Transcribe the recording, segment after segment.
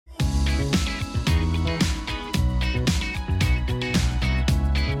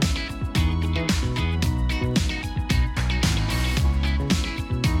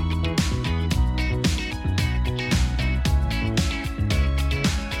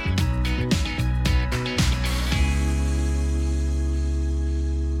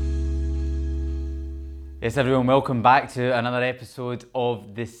Yes, everyone, welcome back to another episode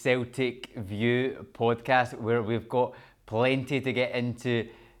of the Celtic View podcast, where we've got plenty to get into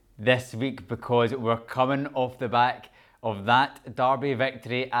this week because we're coming off the back of that derby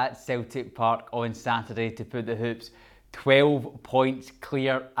victory at Celtic Park on Saturday to put the Hoops 12 points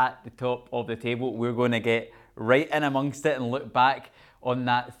clear at the top of the table. We're going to get right in amongst it and look back on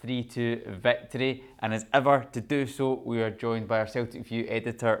that 3-2 victory. And as ever, to do so, we are joined by our Celtic View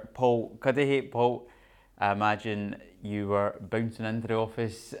editor, Paul Cuddihy. Paul, I imagine you were bouncing into the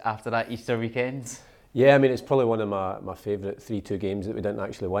office after that Easter weekend. Yeah, I mean, it's probably one of my favourite 3-2 games that we didn't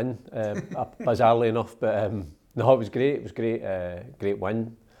actually win, bizarrely enough. But no, it was great. It was great, great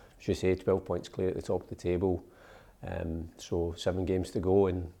win. As you say, 12 points clear at the top of the table. So 7 games to go,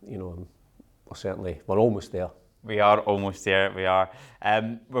 and we're almost there. We are almost there. We are.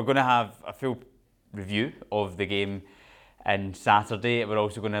 We're going to have a full review of the game on Saturday. We're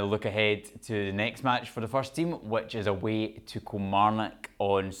also going to look ahead to the next match for the first team, which is away to Kilmarnock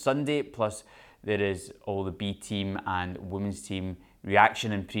on Sunday. Plus, there is all the B team and women's team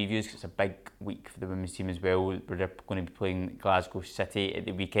reaction and previews, because it's a big week for the women's team as well. We're going to be playing Glasgow City at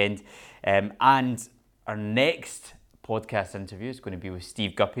the weekend. And our next podcast interview is going to be with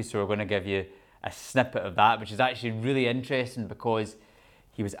Steve Guppy, so we're going to give you a snippet of that, which is actually really interesting because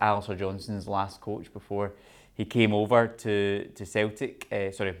he was Alistair Johnston's last coach before he came over to Celtic,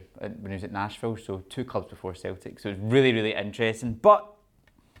 when he was at Nashville, so 2 clubs before Celtic. So it's really, really interesting. But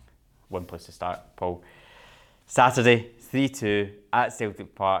one place to start, Paul. Saturday, 3-2 at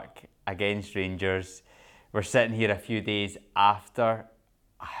Celtic Park against Rangers. We're sitting here a few days after.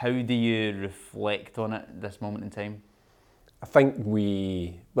 How do you reflect on it at this moment in time? I think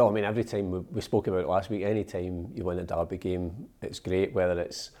every time we spoke about it last week, any time you win a derby game, it's great, whether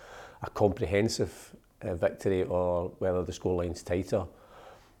it's a comprehensive victory or whether the scoreline's tighter.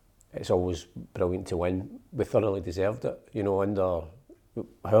 It's always brilliant to win. We thoroughly deserved it. Under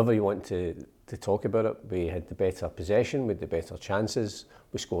however you want to talk about it, we had the better possession, we had the better chances,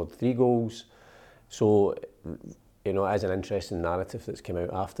 we scored 3 goals. So, it is an interesting narrative that's come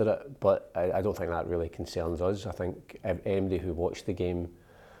out after it, but I don't think that really concerns us. I think anybody who watched the game,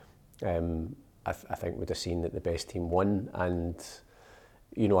 I think would have seen that the best team won. And,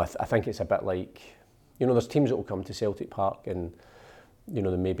 I think it's a bit like, there's teams that will come to Celtic Park and,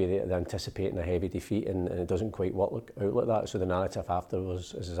 maybe they're anticipating a heavy defeat and it doesn't quite work out like that. So the narrative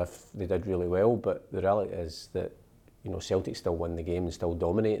afterwards is as if they did really well, but the reality is that, Celtic still won the game and still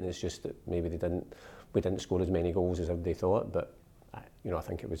dominating. It's just that maybe we didn't score as many goals as everybody thought, but I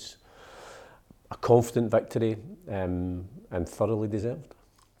think it was a confident victory and thoroughly deserved.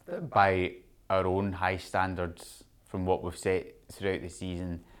 By our own high standards, from what we've set throughout the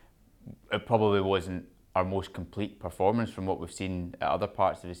season, it probably wasn't our most complete performance from what we've seen at other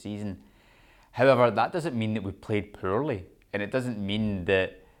parts of the season. However, that doesn't mean that we played poorly, and it doesn't mean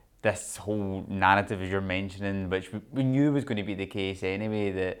that this whole narrative, as you're mentioning, which we knew was going to be the case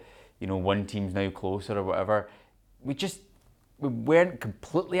anyway, that one team's now closer or whatever. We weren't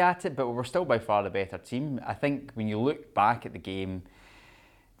completely at it, but we were still by far the better team. I think when you look back at the game,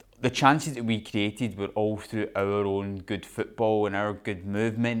 the chances that we created were all through our own good football and our good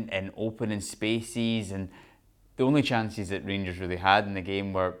movement and opening spaces. And the only chances that Rangers really had in the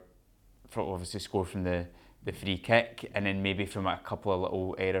game were obviously score from the free kick and then maybe from a couple of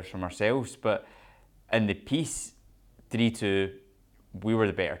little errors from ourselves. But in the piece, 3-2, we were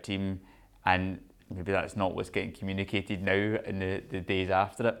the better team, and maybe that's not what's getting communicated now in the days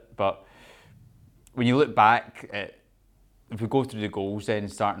after it. But when you look back, if we go through the goals then,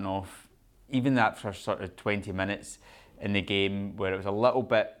 starting off, even that first sort of 20 minutes in the game where it was a little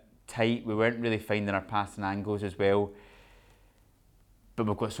bit tight, we weren't really finding our passing angles as well. But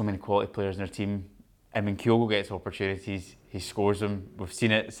we've got so many quality players in our team. And when Kyogo gets opportunities, he scores them. We've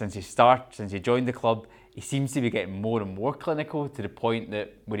seen it since he joined the club. He seems to be getting more and more clinical, to the point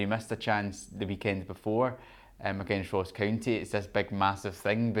that when he missed a chance the weekend before against Ross County, it's this big massive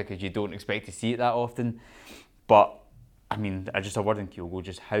thing because you don't expect to see it that often. But I mean, just a word on Kyogo,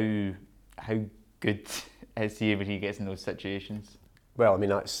 just how good is he when he gets in those situations? Well, I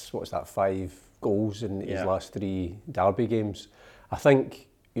mean, what's that, 5 goals in his last 3 derby games. I think,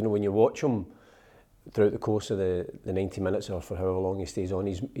 when you watch him throughout the course of the 90 minutes or for however long he stays on,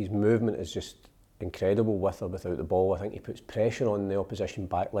 his movement is just incredible with or without the ball. I think he puts pressure on the opposition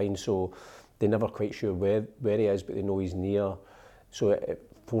back line, so they're never quite sure where he is, but they know he's near. So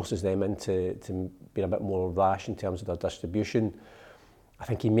it forces them into being a bit more rash in terms of their distribution. I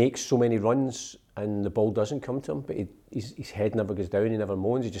think he makes so many runs and the ball doesn't come to him, but his head never goes down, he never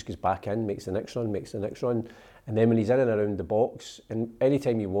moans, he just goes back in, makes the next run. And then when he's in and around the box, and any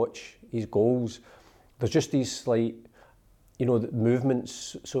time you watch his goals, there's just these slight, the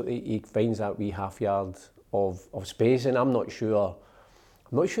movements, so that he finds that wee half yard of space, and I'm not sure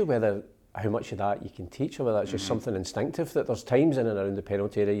whether how much of that you can teach, or whether it's just something instinctive, that there's times in and around the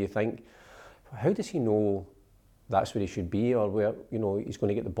penalty area you think, how does he know that's where he should be, or where he's going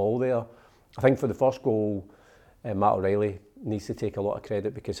to get the ball there. I think for the first goal, Matt O'Reilly needs to take a lot of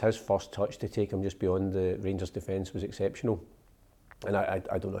credit, because his first touch to take him just beyond the Rangers defence was exceptional. And I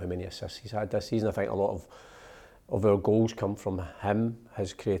don't know how many assists he's had this season. I think a lot of our goals come from him,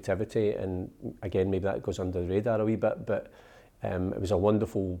 his creativity, and again, maybe that goes under the radar a wee bit, but it was a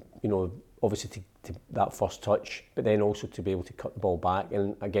wonderful, obviously to that first touch, but then also to be able to cut the ball back.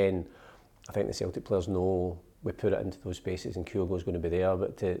 And again, I think the Celtic players know we put it into those spaces and Kyogo's going to be there,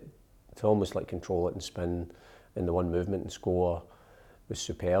 but to almost like control it and spin in the one movement and score was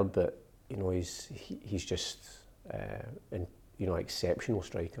superb. But he's just an exceptional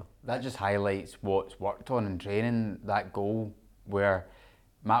striker. That just highlights what's worked on in training. That goal where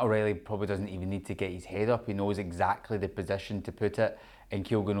Matt O'Reilly probably doesn't even need to get his head up. He knows exactly the position to put it, and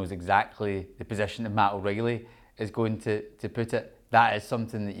Kyogo knows exactly the position that Matt O'Reilly is going to put it. That is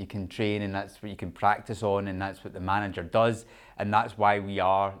something that you can train, and that's what you can practice on, and that's what the manager does, and that's why we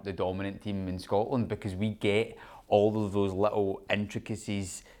are the dominant team in Scotland, because we get all of those little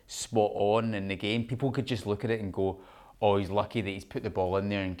intricacies spot on in the game. People could just look at it and go, oh, he's lucky that he's put the ball in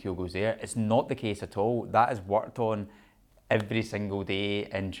there and Kyogo's there. It's not the case at all. That is worked on every single day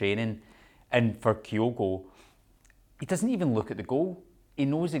in training. And for Kyogo, he doesn't even look at the goal. He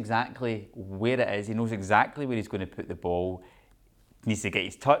knows exactly where it is. He knows exactly where he's going to put the ball. He needs to get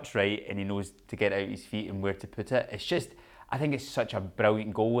his touch right, and he knows to get out his feet and where to put it. It's just, I think it's such a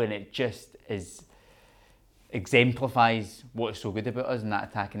brilliant goal, and it just exemplifies what is so good about us in that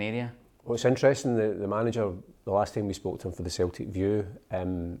attacking area. Well, it's interesting, the manager, the last time we spoke to him for the Celtic View,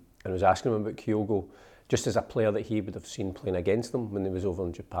 and I was asking him about Kyogo, just as a player that he would have seen playing against them when he was over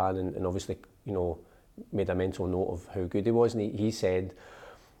in Japan, and obviously, made a mental note of how good he was. And he said,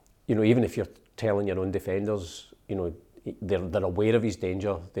 even if you're telling your own defenders, they're aware of his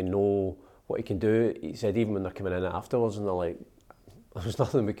danger, they know what he can do. He said even when they're coming in afterwards and they're like, there was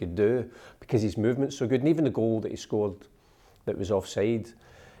nothing we could do, because his movement's so good. And even the goal that he scored that was offside,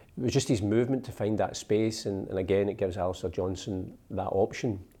 it was just his movement to find that space, and again it gives Alistair Johnson that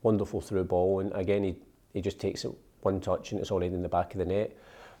option. Wonderful through ball, and again he just takes it one touch and it's already in the back of the net.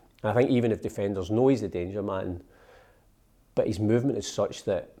 And I think even if defenders know he's the danger man, but his movement is such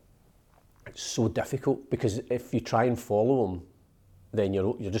that it's so difficult, because if you try and follow him, then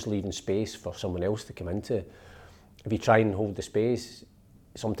you're just leaving space for someone else to come into. If you try and hold the space,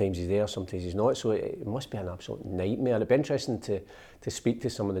 sometimes he's there, sometimes he's not. So it must be an absolute nightmare. It'd be interesting to speak to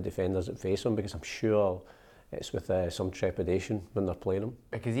some of the defenders that face him, because I'm sure it's with some trepidation when they're playing him.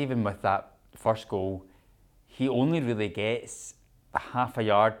 Because even with that first goal, he only really gets a half a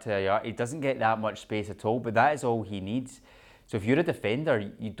yard to a yard. He doesn't get that much space at all, but that is all he needs. So if you're a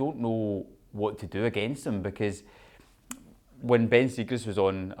defender, you don't know what to do against him, because when Ben Siegrist was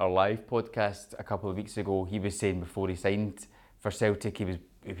on our live podcast a couple of weeks ago, he was saying before he signed for Celtic, he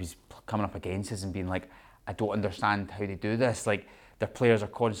was coming up against us and being like, I don't understand how they do this. Like, their players are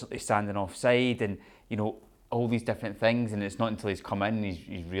constantly standing offside, and all these different things. And it's not until he's come in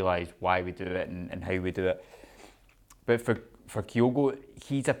he's realised why we do it and how we do it. But for Kyogo,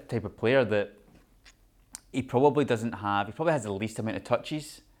 he's a type of player that he probably has the least amount of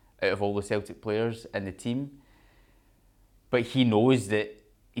touches out of all the Celtic players in the team. But he knows that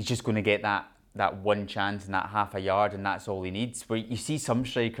he's just going to get that one chance and that half a yard, and that's all he needs. Where you see some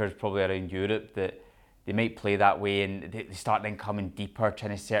strikers probably around Europe that they might play that way, and they start then coming deeper,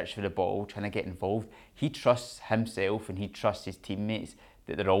 trying to search for the ball, trying to get involved. He trusts himself and he trusts his teammates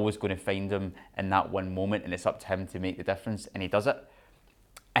that they're always going to find him in that one moment, and it's up to him to make the difference, and he does it.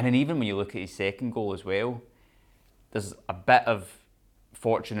 And then even when you look at his second goal as well, there's a bit of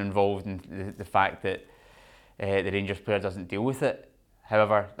fortune involved in the fact that the Rangers player doesn't deal with it.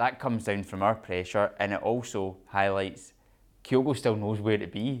 However, that comes down from our pressure, and it also highlights Kyogo still knows where to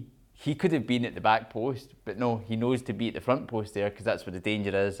be. He could have been at the back post, but no, he knows to be at the front post there, because that's where the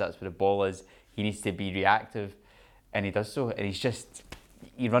danger is, that's where the ball is. He needs to be reactive, and he does so. And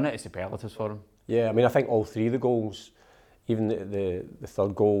you run out of superlatives for him. Yeah, I mean, I think all three of the goals, even the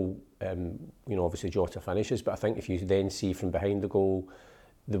third goal, obviously Jota finishes, but I think if you then see from behind the goal,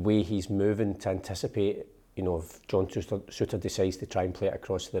 the way he's moving to anticipate, if John Souttar decides to try and play it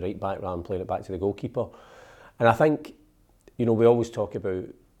across to the right back rather than playing it back to the goalkeeper. And I think, we always talk about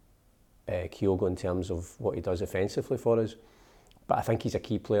Kyogo in terms of what he does offensively for us, but I think he's a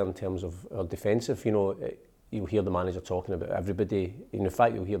key player in terms of our defensive. You'll hear the manager talking about everybody. In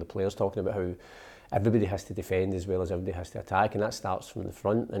fact, you'll hear the players talking about how everybody has to defend as well as everybody has to attack, and that starts from the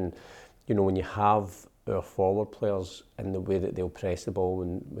front. And you know, when you have our forward players in the way that they'll press the ball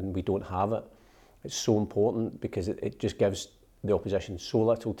when we don't have it, it's so important, because it just gives the opposition so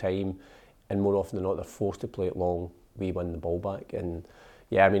little time, and more often than not they're forced to play it long. We win the ball back. And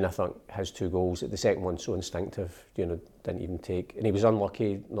yeah, I mean, I think his 2 goals, the second one so instinctive, you know, didn't even take, and he was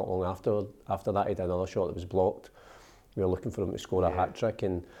unlucky not long after that. He did another shot that was blocked. We were looking for him to score a hat-trick,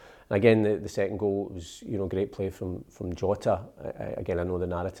 and again the second goal was, you know, great play from Jota. Again, I know the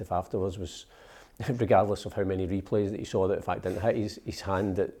narrative afterwards was, regardless of how many replays that you saw, that in fact didn't hit his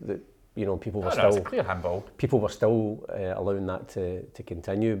hand, that you know, people were still, clear handball. People were still allowing that to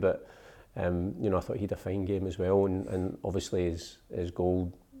continue. But you know, I thought he had a fine game as well, and obviously his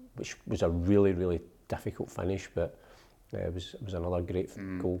goal, which was a really, really difficult finish, but it was another great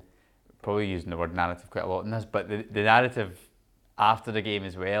goal. Probably using the word narrative quite a lot in this, but the narrative after the game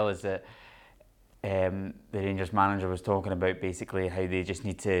as well is that the Rangers manager was talking about basically how they just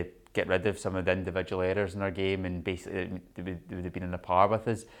need to get rid of some of the individual errors in their game, and basically they would have been on a par with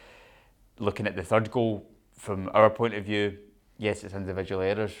us. Looking at the third goal, from our point of view, yes, it's individual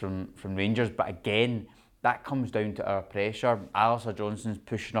errors from Rangers, but again, that comes down to our pressure. Alistair Johnston's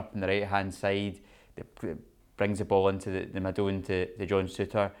pushing up on the right-hand side, brings the ball into the middle into John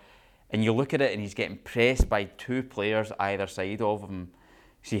Souttar, and you look at it and he's getting pressed by 2 players either side of him.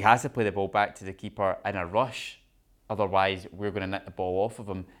 So he has to play the ball back to the keeper in a rush, otherwise we're going to nick the ball off of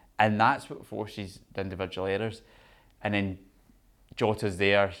him, and that's what forces the individual errors. And then Jota's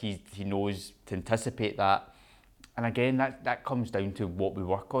there, he knows to anticipate that. And again, that comes down to what we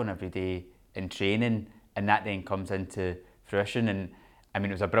work on every day in training, and that then comes into fruition. And I mean,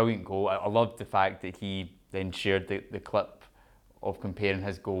 it was a brilliant goal. I loved the fact that he then shared the clip of comparing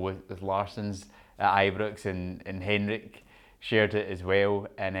his goal with Larsson's at Ibrox, and Henrik shared it as well.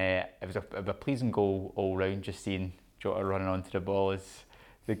 And it was a pleasing goal all round, just seeing Jota running onto the ball as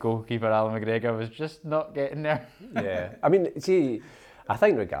the goalkeeper, Alan McGregor, was just not getting there. Yeah, I mean, see, I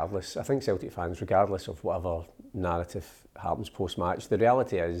think Celtic fans, regardless of whatever narrative happens post-match, the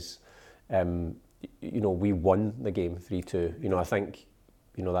reality is, you know, we won the game 3-2. You know, I think,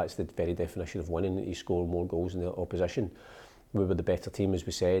 you know, that's the very definition of winning, that you score more goals than the opposition. We were the better team, as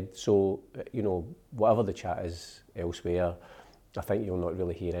we said. So, you know, whatever the chat is elsewhere, I think you'll not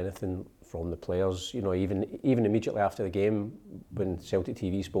really hear anything from the players. You know, even immediately after the game, when Celtic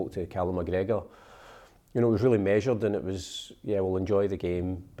TV spoke to Callum McGregor, you know, it was really measured, and it was, yeah, we'll enjoy the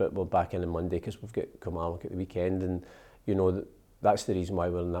game, but we're back in on Monday because we've got Kilmarnock at the weekend. And you know, that's the reason why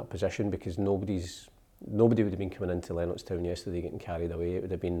we're in that position, because nobody would have been coming into Lennoxtown yesterday getting carried away. It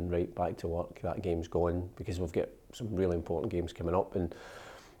would have been right back to work. That game's gone, because we've got some really important games coming up. And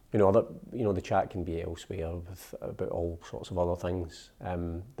you know, the chat can be elsewhere about all sorts of other things.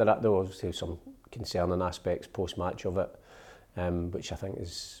 There are obviously some concerning aspects post-match of it, which I think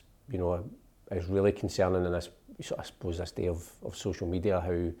is, you know, is really concerning in this, I suppose, this day of social media,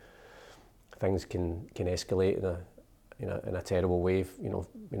 how things can escalate in a terrible way. You know,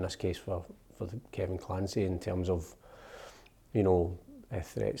 in this case for Kevin Clancy, in terms of, you know,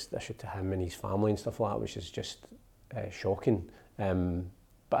 threats issued to him and his family and stuff like that, which is just shocking.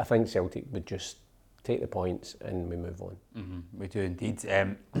 But I think Celtic would just take the points and we move on. We do indeed.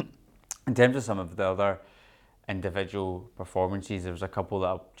 In terms of some of the other individual performances, there was a couple that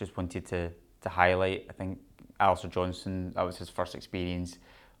I just wanted to highlight. I think Alistair Johnston, that was his first experience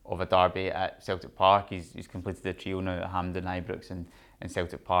of a derby at Celtic Park. He's completed the trio now at Hampden, Ibrox and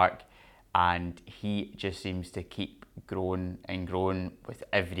Celtic Park, and he just seems to keep growing and growing with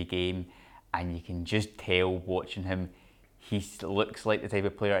every game, and you can just tell watching him, he looks like the type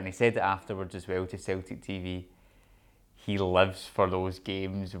of player, and he said it afterwards as well to Celtic TV, he lives for those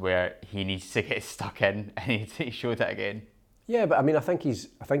games where he needs to get stuck in, and he showed it again. Yeah, but I mean, I think he's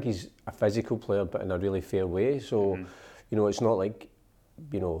a physical player, but in a really fair way. So, you know, it's not like,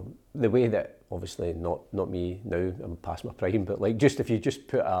 you know, the way that, obviously not me now, I'm past my prime, but like, just if you just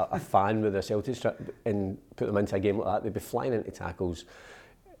put a fan with a Celtic strip and put them into a game like that, they'd be flying into tackles,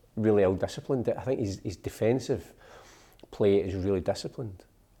 really ill-disciplined. I think his defensive play is really disciplined.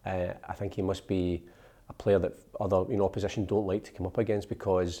 I think he must be a player that other, you know, opposition don't like to come up against,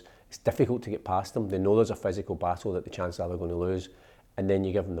 because it's difficult to get past them. They know there's a physical battle that the chances are they're going to lose, and then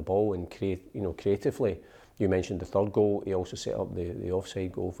you give them the ball and creatively. You mentioned the third goal. He also set up the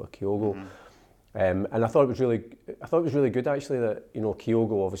offside goal for Kyogo, and I thought it was really good actually that, you know,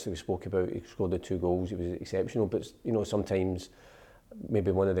 Kyogo, obviously we spoke about, he scored the 2 goals. He was exceptional, but you know, sometimes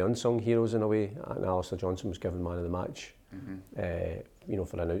maybe one of the unsung heroes in a way. And Alistair Johnston was given man of the match, you know,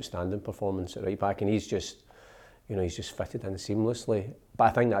 for an outstanding performance at right back, and he's just fitted in seamlessly. But I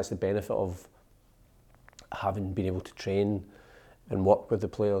think that's the benefit of having been able to train and work with the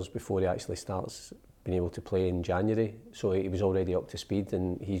players before he actually starts being able to play in January. So he was already up to speed,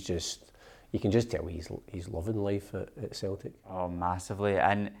 and you can just tell he's loving life at Celtic. Oh, massively.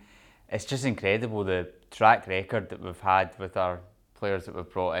 And it's just incredible the track record that we've had with our players that we've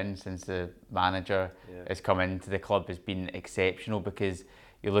brought in since the manager has come into the club has been exceptional, because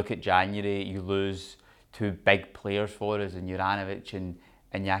you look at January, you lose two big players for us in Juranovic and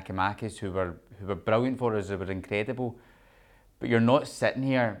Yakimakis, who were brilliant for us, they were incredible. But you're not sitting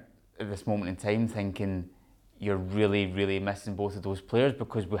here at this moment in time thinking you're really, really missing both of those players,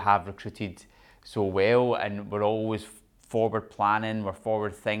 because we have recruited so well and we're always forward planning, we're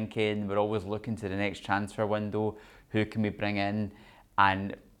forward thinking, we're always looking to the next transfer window, who can we bring in,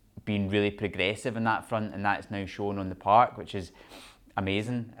 and being really progressive in that front, and that's now shown on the park, which is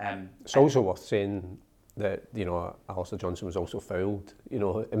amazing. It's also worth saying that, Alistair Johnson was also fouled.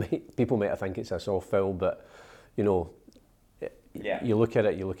 People might think it's a soft foul, but you look at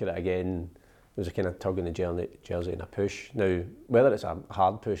it again. There's a kind of tug in the jersey and a push. Now, whether it's a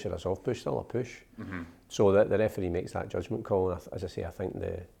hard push or a soft push, still a push. Mm-hmm. So that the referee makes that judgment call. And as I say, I think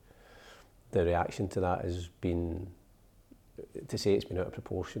the reaction to that has been, to say it's been out of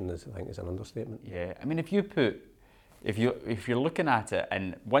proportion, I think is an understatement. Yeah, I mean, if you're looking at it,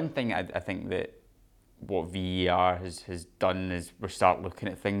 and one thing I think that what VAR has done is we start looking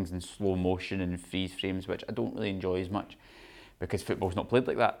at things in slow motion and freeze frames, which I don't really enjoy as much, because football's not played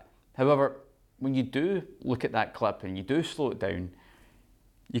like that. However, when you do look at that clip and you do slow it down,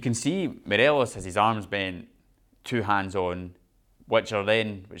 you can see Morelos has his arms bent, two hands on, which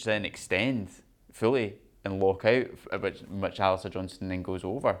then extend fully and lock out, which Alistair Johnson then goes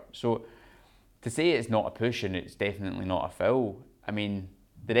over. So to say it's not a push and it's definitely not a foul, I mean,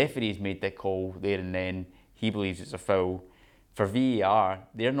 the referee's made the call there and then, he believes it's a foul. For VAR,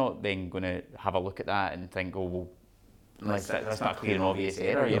 they're not then going to have a look at that and think, oh, well, that's not a clear and obvious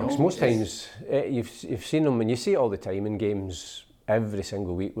error, Most times, you've seen them, and you see it all the time in games, every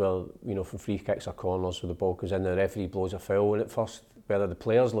single week, where, from free kicks or corners where the ball goes in, the referee blows a foul, and at first, whether the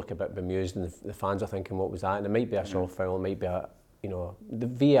players look a bit bemused and the fans are thinking, what was that? And it might be a soft foul, it might be the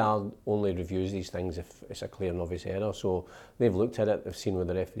VAR only reviews these things if it's a clear and obvious error. So they've looked at it, they've seen where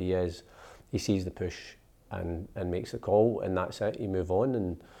the referee is, he sees the push and makes the call, and that's it, you move on,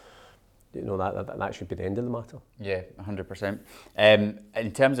 and that should be the end of the matter. Yeah, 100%.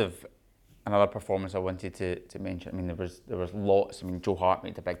 In terms of another performance I wanted to mention, I mean, there was lots. I mean, Joe Hart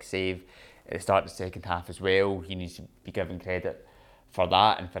made a big save at the start of the second half as well. He needs to be given credit for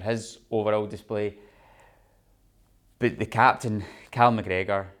that and for his overall display. But the captain, Cal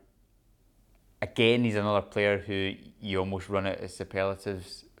McGregor, again, he's another player who you almost run out of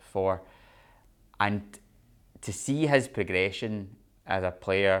superlatives for. And to see his progression as a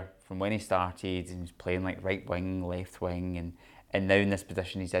player from when he started, and he's playing like right wing, left wing, and now in this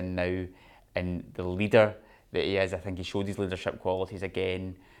position he's in now, and the leader that he is, I think he showed his leadership qualities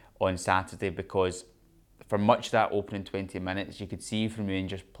again on Saturday, because for much of that opening 20 minutes, you could see from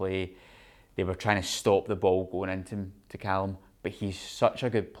Rangers play, they were trying to stop the ball going into Callum, but he's such a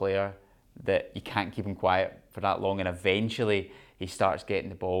good player that you can't keep him quiet for that long, and eventually he starts getting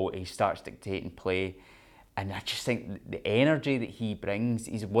the ball, he starts dictating play. And I just think the energy that he brings,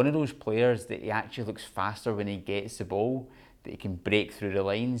 he's one of those players that he actually looks faster when he gets the ball, that he can break through the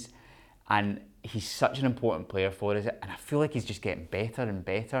lines. And he's such an important player for us. And I feel like he's just getting better and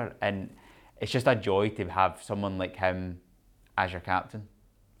better. And it's just a joy to have someone like him as your captain.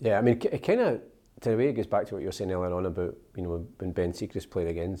 Yeah, I mean, it kind of, to the way it goes back to what you were saying earlier on about, when Ben Siegrist played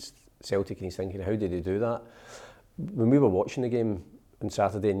against Celtic and he's thinking, how did he do that? When we were watching the game on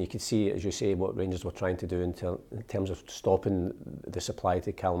Saturday, and you could see, as you say, what Rangers were trying to do in terms of stopping the supply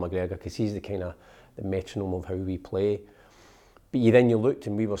to Cal McGregor, because he's the kind of the metronome of how we play. But you looked,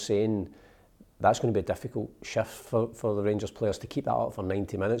 and we were saying that's going to be a difficult shift for the Rangers players to keep that up for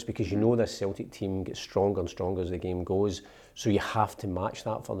 90 minutes, because this Celtic team gets stronger and stronger as the game goes, so you have to match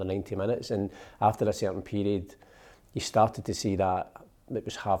that for the 90 minutes. And after a certain period, you started to see that it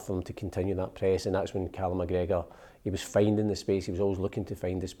was hard for them to continue that press, and that's when Callum McGregor, he was finding the space, he was always looking to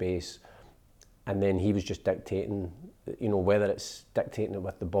find the space, and then he was just dictating, whether it's dictating it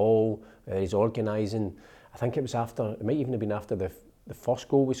with the ball, whether he's organising. I think it might even have been after the first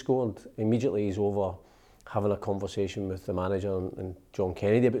goal we scored. Immediately he's over having a conversation with the manager and John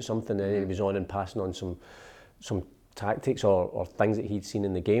Kennedy about something, and he was on and passing on some tactics or things that he'd seen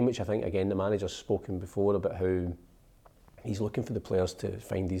in the game, which I think, again, the manager's spoken before about how he's looking for the players to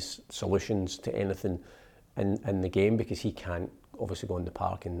find these solutions to anything in the game, because he can't obviously go in the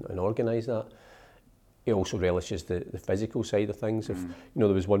park and organise that. he also relishes the physical side of things. If there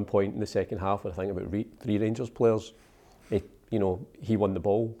was one point in the second half where I think about three Rangers players, he won the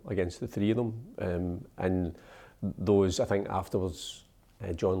ball against the three of them, and those, I think afterwards,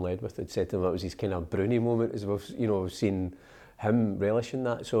 John Ledwith had said to him that was his kind of Brownie moment, as we've seen him relishing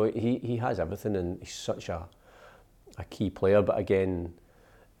that. So he has everything, and he's such a key player. But again,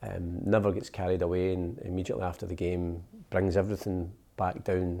 never gets carried away, and immediately after the game brings everything back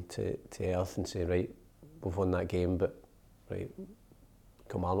down to earth and say, right, we've won that game, but right,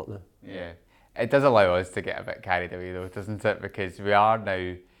 come on up now. Yeah, it does allow us to get a bit carried away though, doesn't it? Because we are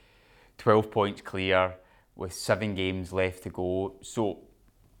now 12 points clear with 7 games left to go. So,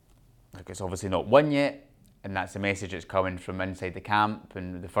 it's obviously not won yet, and that's the message that's coming from inside the camp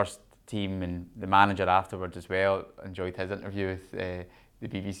and the first team and the manager afterwards as well. Enjoyed his interview with the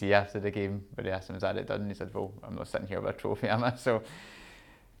BBC after the game, where they asked him, "Is that it done?" And he said, "Well, I'm not sitting here with a trophy, am I?" So,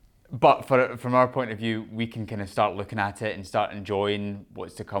 but from our point of view, we can kind of start looking at it and start enjoying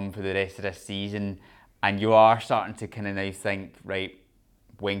what's to come for the rest of this season. And you are starting to kind of now think, right,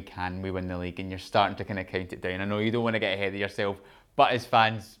 when can we win the league? And you're starting to kind of count it down. I know you don't want to get ahead of yourself, but as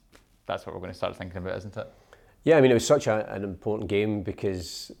fans, that's what we're going to start thinking about, isn't it? Yeah, I mean, it was such an important game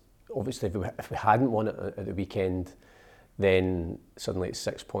because obviously if we hadn't won it at the weekend, then suddenly it's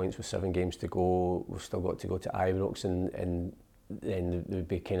 6 points with 7 games to go. We've still got to go to Ibrox, and then they'd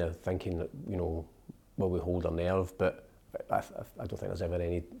be kind of thinking that, will we hold our nerve? But I don't think there's ever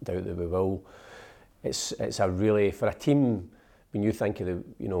any doubt that we will. It's a really, for a team, when you think of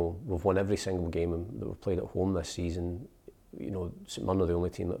we've won every single game that we've played at home this season. St Mirren are the only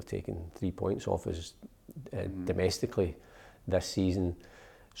team that have taken 3 points off us domestically this season.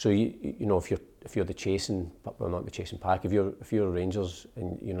 So if you're the chasing, well, not the chasing pack, if you're Rangers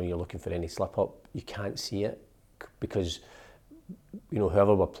and you're looking for any slip up, you can't see it because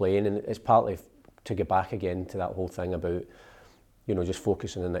whoever we're playing, and it's partly to get back again to that whole thing about just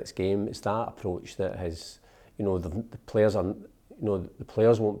focusing on the next game. It's that approach that has the players are the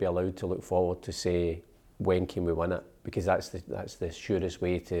players won't be allowed to look forward to say when can we win it, because that's the surest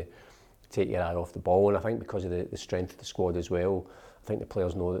way to take your eye off the ball. And I think because of the strength of the squad as well, I think the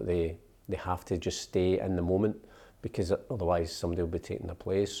players know that they have to just stay in the moment, because otherwise somebody will be taking their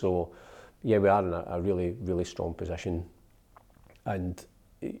place. So yeah, we are in a really, really strong position, and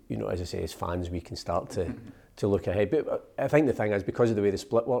as I say, as fans we can start to look ahead. But I think the thing is, because of the way the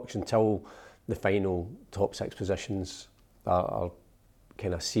split works, until the final top 6 positions are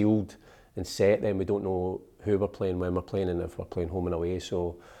kind of sealed and set, then we don't know who we're playing, when we're playing, and if we're playing home and away.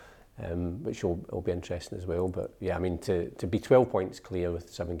 So which will be interesting as well. But yeah, I mean, to be 12 points clear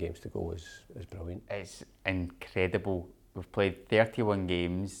with 7 games to go is brilliant. It's incredible. We've played 31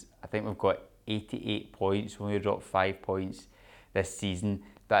 games. I think we've got 88 points. We only dropped 5 points this season.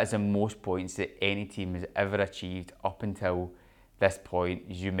 That is the most points that any team has ever achieved up until this point.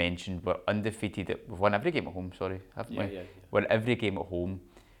 As you mentioned, we're undefeated. We've won every game at home, haven't we? Yeah. Won every game at home.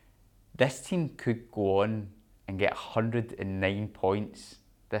 This team could go on and get 109 points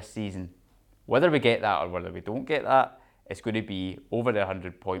this season. Whether we get that or whether we don't get that, it's going to be over the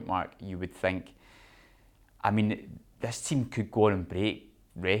 100-point mark, you would think. I mean, this team could go on and break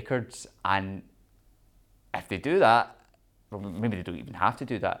records, and if they do that, well, maybe they don't even have to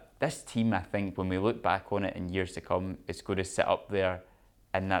do that. This team, I think, when we look back on it in years to come, it's going to sit up there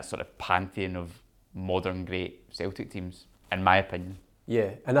in that sort of pantheon of modern great Celtic teams, in my opinion.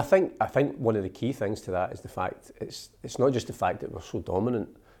 Yeah, and I think one of the key things to that is the fact it's not just the fact that we're so dominant,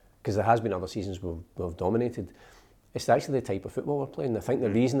 because there has been other seasons we've dominated. It's actually the type of football we're playing. I think the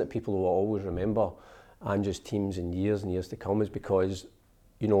reason that people will always remember Ange's teams in years and years to come is because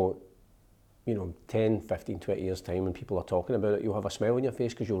 10, 15, 20 years time, when people are talking about it, you'll have a smile on your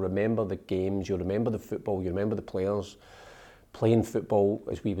face because you'll remember the games, you'll remember the football, you remember the players playing football,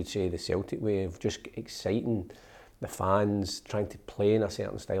 as we would say, the Celtic way of just exciting the fans, trying to play in a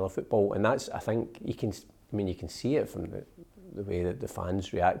certain style of football. And that's, I think, you can see it from the way that the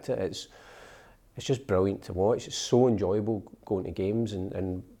fans react to it. It's just brilliant to watch. It's so enjoyable going to games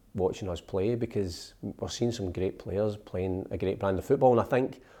and watching us play, because we're seeing some great players playing a great brand of football. And I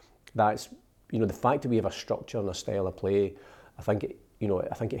think that's, the fact that we have a structure and a style of play, I think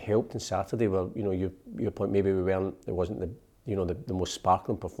it helped on Saturday, where, your point, maybe it wasn't the most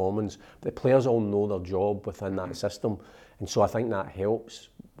sparkling performance, but the players all know their job within that system, and so I think that helps.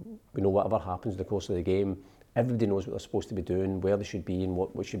 Whatever happens in the course of the game, everybody knows what they're supposed to be doing, where they should be, and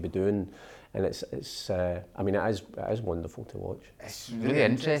what should be doing, and it is wonderful to watch. It's really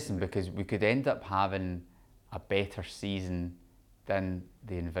interesting because we could end up having a better season than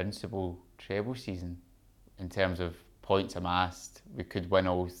the invincible treble season in terms of points amassed, we could win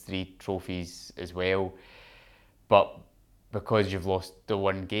all 3 trophies as well. But because you've lost the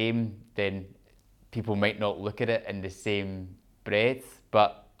one game, then people might not look at it in the same breath.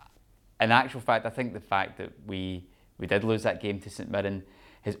 But in actual fact, I think the fact that we did lose that game to St Mirren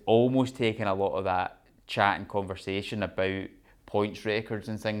has almost taken a lot of that chat and conversation about points records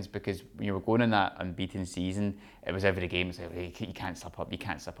and things, because when you were going in that unbeaten season, it was every game, it's like, hey, you can't slip up,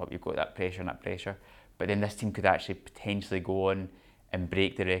 you've got that pressure and that pressure. But then this team could actually potentially go on and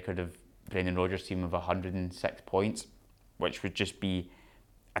break the record of Brendan Rodgers' team of 106 points, which would just be,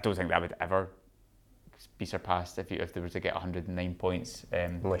 I don't think that would ever be surpassed if they were to get 109 points.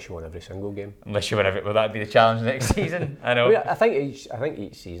 Unless you won every single game. Unless you win every, will that be the challenge next season? I know. I think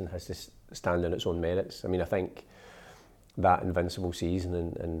each season has to stand on its own merits. I mean, I think that invincible season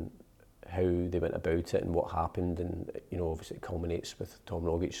and how they went about it and what happened, and obviously it culminates with Tom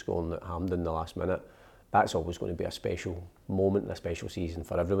Rogic scoring at Hampden in the last minute. That's always going to be a special moment and a special season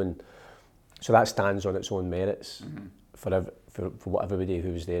for everyone. So that stands on its own merits for what everybody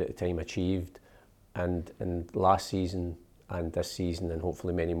who was there at the time achieved. And last season and this season, and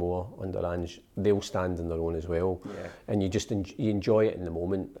hopefully many more under Ange, they'll stand on their own as well. Yeah. And you just you enjoy it in the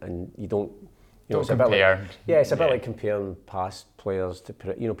moment, and you don't. Don't compare. It's a bit like comparing past players to.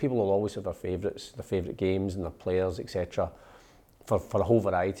 People will always have their favourites, their favourite games and their players, etc. For a whole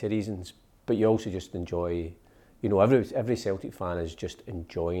variety of reasons. But you also just enjoy. Every Celtic fan is just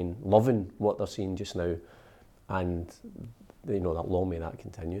loving what they're seeing just now, and that long may that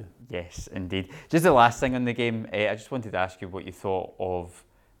continue. Yes, indeed. Just the last thing on the game, I just wanted to ask you what you thought of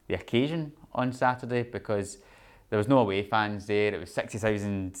the occasion on Saturday, because there was no away fans there. It was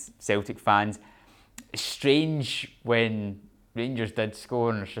 60,000 Celtic fans. It's strange when Rangers did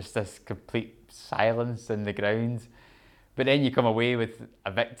score and there's just this complete silence in the ground. But then you come away with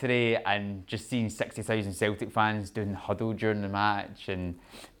a victory, and just seeing 60,000 Celtic fans doing the huddle during the match and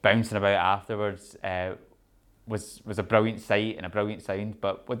bouncing about afterwards was a brilliant sight and a brilliant sound.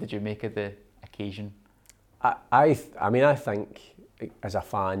 But what did you make of the occasion? I think as a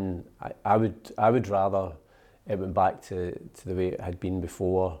fan, I would rather it went back to the way it had been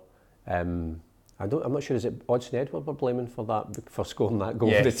before. I'm not sure, is it Odsonne Edward we're blaming for that, for scoring that goal?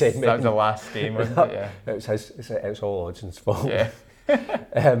 Yes, for the 10 minutes? That was the last game, wasn't it? Yeah. It's all Odsonne's fault. Yeah.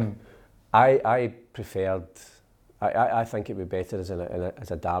 I preferred. I think it would be better as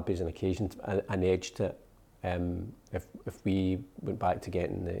a derby, as an occasion, an edge to it. If we went back to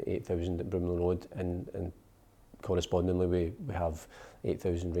getting the 8,000 at Broomlow Road, and correspondingly we have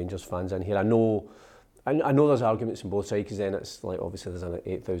 8,000 Rangers fans in here. I know there's arguments on both sides, because then it's like, obviously there's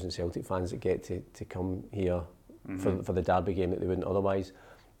 8,000 Celtic fans that get to come here for the derby game that they wouldn't otherwise.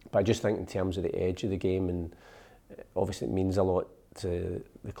 But I just think in terms of the edge of the game, and obviously it means a lot to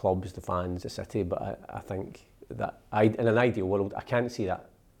the clubs, the fans, the city, but I think that in an ideal world I can't see that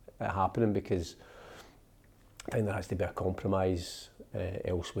happening, because I think there has to be a compromise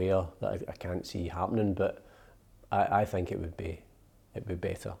elsewhere that I can't see happening. But I think it would be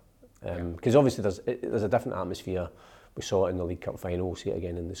better. Because obviously there's a different atmosphere. We saw it in the League Cup final, we'll see it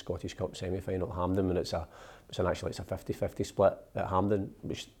again in the Scottish Cup semi-final at Hampden, and it's a 50-50 split at Hampden,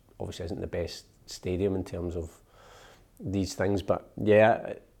 which obviously isn't the best stadium in terms of these things. But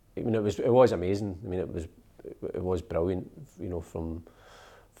yeah, it was amazing. I mean, it was brilliant, from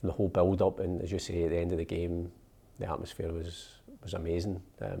the whole build-up, and as you say, at the end of the game, the atmosphere was amazing.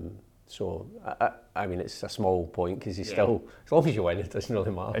 So, I mean, it's a small point, because still, as long as you win, it doesn't really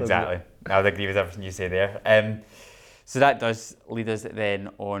matter. Exactly. I would agree with everything you say there. So that does lead us then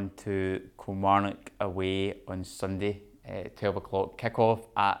on to Kilmarnock away on Sunday, 12 o'clock kick-off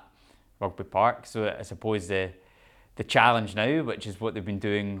at Rugby Park. So I suppose the challenge now, which is what they've been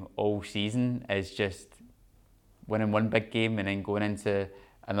doing all season, is just winning one big game and then going into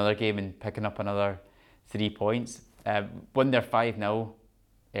another game and picking up another 3 points. Won their 5-0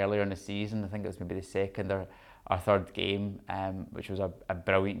 earlier in the season. I think it was maybe the second or third game, which was a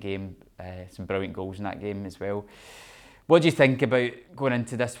brilliant game. Some brilliant goals in that game as well. What do you think about going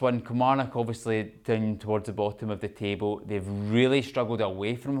into this one? Kilmarnock obviously down towards the bottom of the table. They've really struggled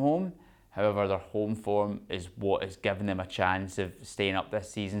away from home. However, their home form is what has given them a chance of staying up this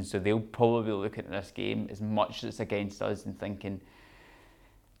season. So they'll probably look at this game, as much as it's against us, and thinking,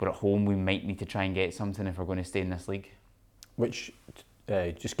 we're at home, we might need to try and get something if we're going to stay in this league. Which,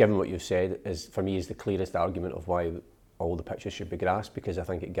 just given what you've said, is for me is the clearest argument of why all the pitches should be grassed, because I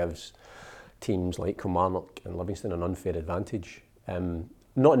think it gives teams like Kilmarnock and Livingston an unfair advantage.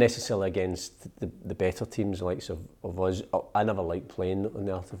 Not necessarily against the better teams, the likes of us. I never like playing on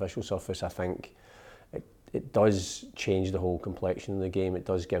the artificial surface. I think it does change the whole complexion of the game. It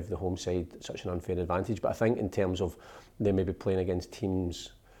does give the home side such an unfair advantage. But I think in terms of they may be playing against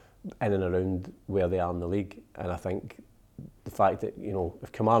teams in and around where they are in the league, and I think the fact that, you know,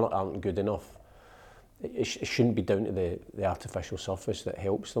 if Kilmarnock aren't good enough, it shouldn't be down to the artificial surface that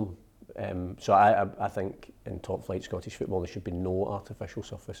helps them. So I think in top flight Scottish football there should be no artificial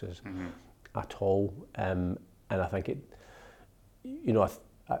surfaces at all. And I think it, you know,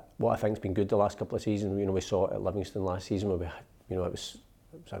 what I think's been good the last couple of seasons, you know, we saw it at Livingston last season where we, you know, it was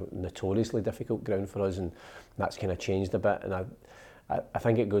a notoriously difficult ground for us, and that's kind of changed a bit. And I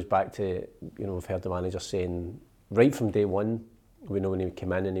think it goes back to, you know, we've heard the manager saying right from day one, we know when he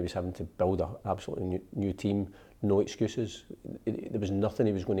came in and he was having to build an absolutely new team, no excuses. There was nothing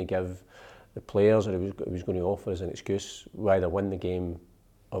he was going to give the players or he was going to offer as an excuse. We either win the game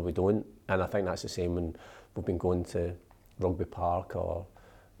or we don't. And I think that's the same when we've been going to Rugby Park or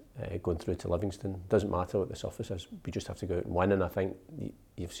going through to Livingston. Doesn't matter what the surface is, we just have to go out and win, and I think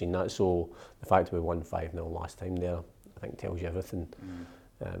you've seen that. So the fact that we won 5-0 last time there, I think tells you everything.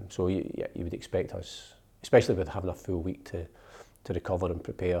 So you would expect us, especially with having a full week to recover and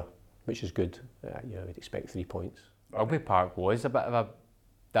prepare, which is good. You know, we'd expect 3 points. Rugby Park was a bit of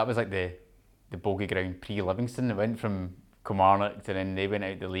that was like the bogey ground pre-Livingston. It went from Kilmarnock to then they went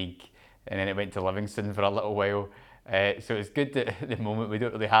out the league, and then it went to Livingston for a little while. So it's good that at the moment we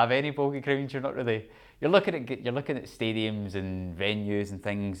don't really have any bogey grounds. You're looking at stadiums and venues and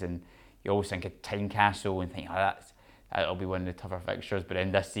things, and you always think of Tynecastle and think, that'll be one of the tougher fixtures. But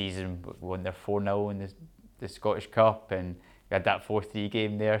in this season, we won there 4-0 in the Scottish Cup, and we had that 4-3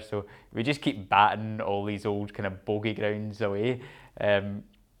 game there. So we just keep batting all these old kind of bogey grounds away.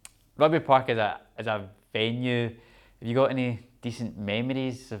 Rugby Park is a venue. Have you got any decent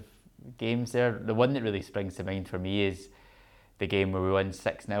memories of games there? The one that really springs to mind for me is the game where we won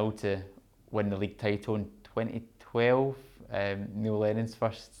 6-0 to win the league title in 2012, Neil Lennon's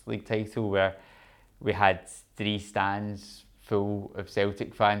first league title, where we had 3 stands full of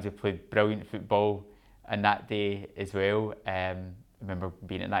Celtic fans. We played brilliant football on that day as well. I remember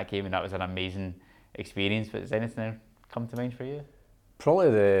being at that game, and that was an amazing experience. But does anything come to mind for you?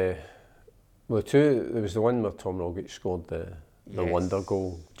 Probably there was the one where Tom Rogic scored the wonder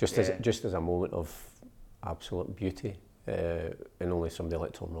goal, just as a moment of absolute beauty, and only somebody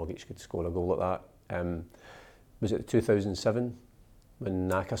like Tom Rogic could score a goal like that. Was it 2007 when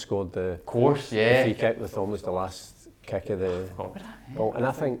Naka scored the free kick with almost the last kick of the ball? And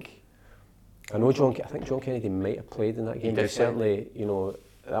I think John Kennedy might have played in that game, but certainly, you know,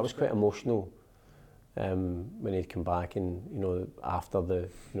 that was quite emotional when he'd come back, and, you know, after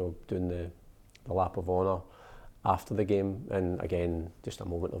doing the lap of honour after the game, and again just a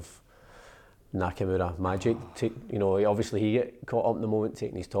moment of Nakamura magic. You know, he get caught up in the moment,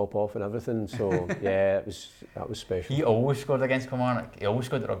 taking his top off and everything. So yeah, that was special. He always scored against Kilmarnock. He always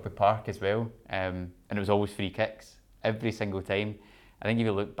scored at Rugby Park as well, and it was always free kicks every single time. I think if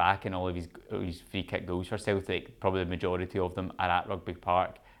you look back in all of his free kick goals for Celtic, probably the majority of them are at Rugby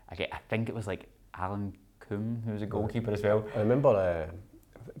Park. I think it was like Alan Coombe, who was a goalkeeper as well. I remember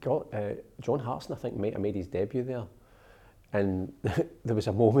John Hartson, I think, might have made his debut there, and there was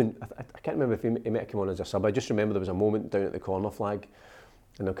a moment, I can't remember if he might have come on as a sub. I just remember there was a moment down at the corner flag,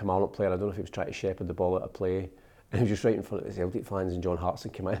 and the Kilmarnock player, I don't know if he was trying to shepherd the ball out of play, and he was just right in front of the Celtic fans, and John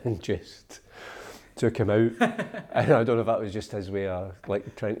Hartson came in and just took him out. And I don't know if that was just his way of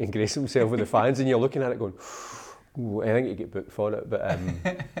like trying to ingrace himself with the fans, and you're looking at it going, I think he'd get booked for it, but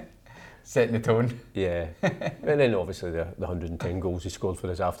setting the tone. Yeah. And then obviously the 110 goals he scored for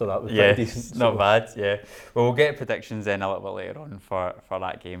us after that was pretty decent. Not bad, yeah. Well, we'll get predictions then a little bit later on for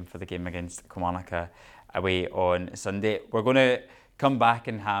that game, for the game against Kilmarnock away on Sunday. We're going to come back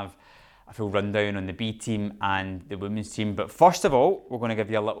and have a full rundown on the B team and the women's team. But first of all, we're going to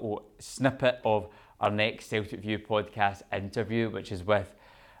give you a little snippet of our next Celtic View podcast interview, which is with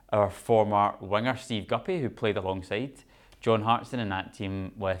our former winger Steve Guppy, who played alongside John Hartson in that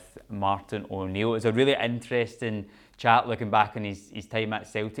team with Martin O'Neill. It was a really interesting chat looking back on his time at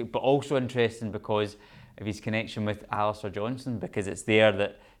Celtic, but also interesting because of his connection with Alistair Johnston, because it's there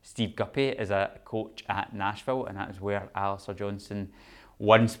that Steve Guppy is a coach at Nashville, and that is where Alistair Johnston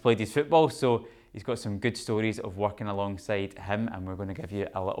once played his football. So he's got some good stories of working alongside him, and we're going to give you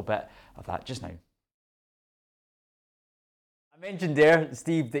a little bit of that just now. I mentioned there,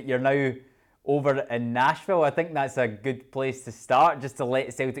 Steve, that you're now over in Nashville. I think that's a good place to start, just to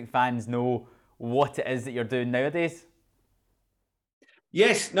let Celtic fans know what it is that you're doing nowadays.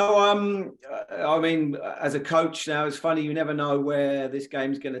 Yes, no, I mean, as a coach now, it's funny, you never know where this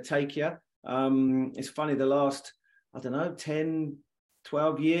game's going to take you. It's funny, the last, 10,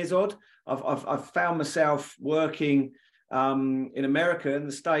 12 years odd, I've found myself working in America and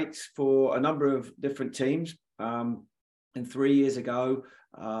the States for a number of different teams. And 3 years ago,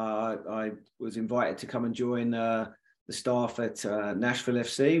 I was invited to come and join the staff at Nashville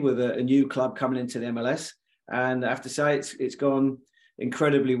FC with a new club coming into the MLS. And I have to say, it's gone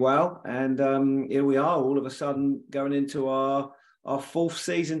incredibly well. And here we are, all of a sudden going into our fourth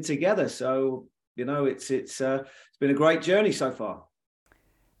season together. So, you know, it's been a great journey so far.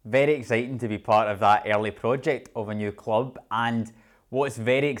 Very exciting to be part of that early project of a new club. And what's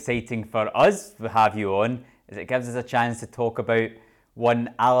very exciting for us to have you on is it gives us a chance to talk about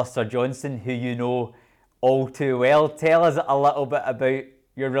one Alistair Johnston, who you know all too well. Tell us a little bit about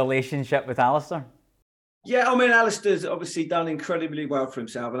your relationship with Alistair. Yeah, I mean, Alistair's obviously done incredibly well for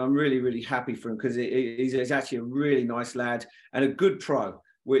himself, and I'm really, really happy for him because he's actually a really nice lad and a good pro,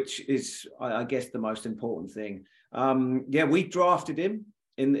 which is, I guess, the most important thing. Yeah, we drafted him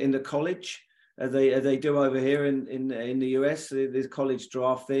in the college, as they do over here in the US. The college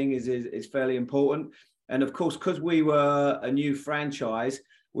draft thing is fairly important. And of course, because we were a new franchise,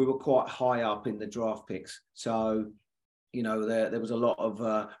 we were quite high up in the draft picks. So, you know, there was a lot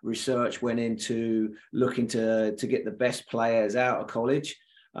of research went into looking to get the best players out of college.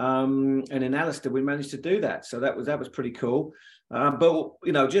 And in Alistair, we managed to do that. So that was pretty cool. But,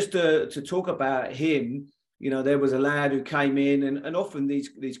 you know, just to talk about him, you know, there was a lad who came in, and often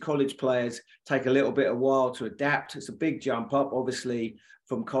these college players take a little bit of while to adapt. It's a big jump up, obviously,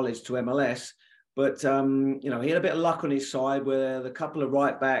 from college to MLS. But, you know, he had a bit of luck on his side where the couple of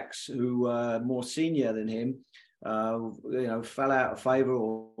right backs who were more senior than him, you know, fell out of favour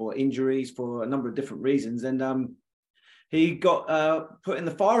or injuries for a number of different reasons. And he got put in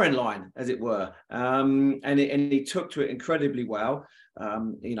the firing line, as it were. And he took to it incredibly well.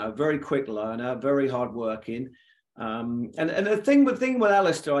 You know, very quick learner, very hardworking. And the thing with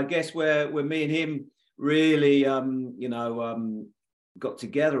Alistair, I guess, where me and him really, you know, got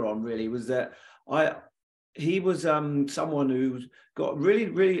together on really was that he was someone who's got really,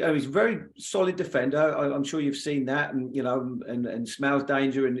 he's a very solid defender. I'm sure you've seen that, and you know, and smells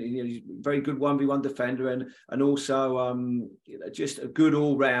danger, and you know, he's a very good 1v1 defender, and also you know, just a good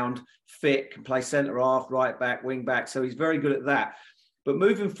all round fit, can play centre half, right back, wing back. So he's very good at that. But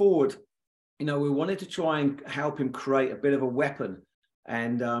moving forward, you know, we wanted to try and help him create a bit of a weapon,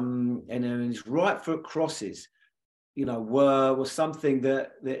 and his right foot crosses, you know, were something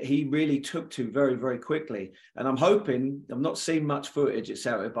that he really took to very, very quickly. And I'm hoping, I've not seen much footage at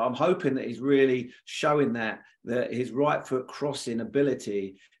Celtic, but I'm hoping that he's really showing that his right foot crossing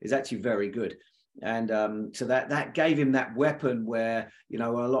ability is actually very good. And so that gave him that weapon where, you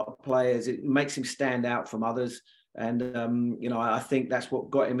know, a lot of players, it makes him stand out from others. And, you know, I think that's what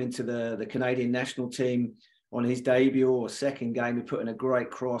got him into the Canadian national team. On his debut or second game, he put in a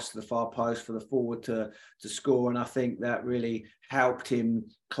great cross to the far post for the forward to score, and I think that really helped him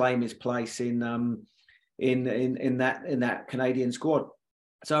claim his place in that Canadian squad.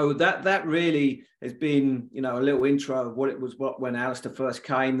 So that really has been, you know, a little intro of what it was when Alistair first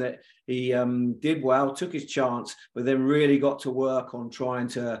came, that he did well, took his chance, but then really got to work on trying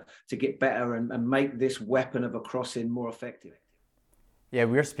to get better and make this weapon of a crossing more effective. Yeah,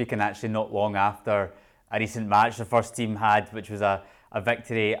 we were speaking actually not long after a recent match the first team had, which was a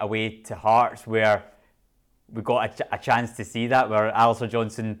victory away to Hearts, where we got a chance to see that, where Alistair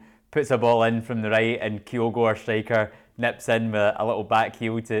Johnston puts a ball in from the right and Kyogo, our striker, nips in with a little back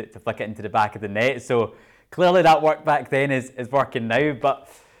heel to flick it into the back of the net. So clearly that worked back then is working now. But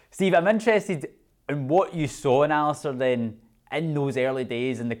Steve, I'm interested in what you saw in Alistair then in those early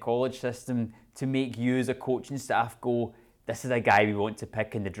days in the college system to make you as a coaching staff go, this is a guy we want to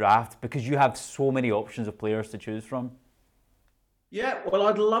pick in the draft, because you have so many options of players to choose from. Yeah, well,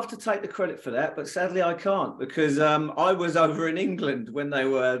 I'd love to take the credit for that, but sadly I can't, because I was over in England when they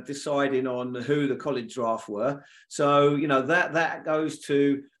were deciding on who the college draft were. So, you know, that goes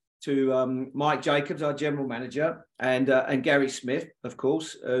to Mike Jacobs, our general manager, and Gary Smith, of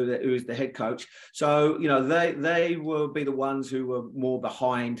course, who is the head coach. So, you know, they will be the ones who were more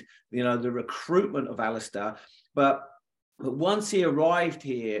behind, you know, the recruitment of Alistair. But once he arrived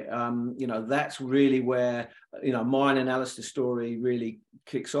here, you know, that's really where, you know, mine and Alistair's story really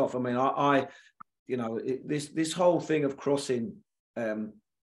kicks off. I mean, I you know, this whole thing of crossing,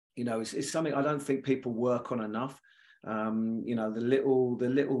 you know, is something I don't think people work on enough. You know, the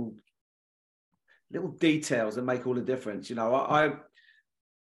little details that make all the difference. You know,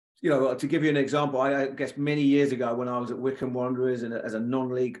 you know, to give you an example, I guess many years ago when I was at Wycombe Wanderers and as a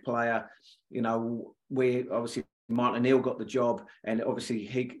non-league player, you know, we obviously Martin O'Neill got the job, and obviously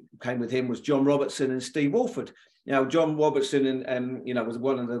he came with him was John Robertson and Steve Walford. Now, John Robertson and was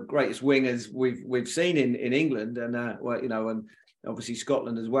one of the greatest wingers we've seen in England and and obviously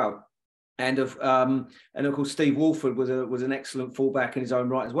Scotland as well. And of course Steve Walford was an excellent fullback in his own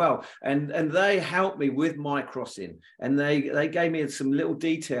right as well. And they helped me with my crossing, and they gave me some little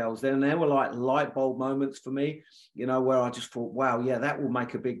details. Then they were like light bulb moments for me, where I just thought, wow, yeah, that will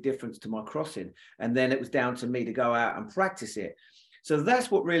make a big difference to my crossing. And then it was down to me to go out and practice it. So that's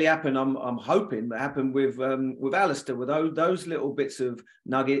what really happened. I'm hoping that happened with Alistair, with those little bits of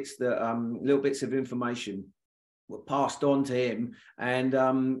nuggets, little bits of information were passed on to him, and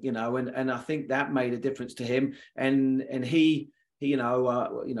I think that made a difference to him. And he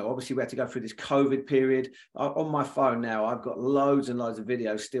obviously we had to go through this COVID period. On my phone now, I've got loads and loads of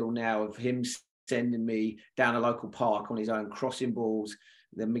videos still now of him sending me down a local park on his own, crossing balls.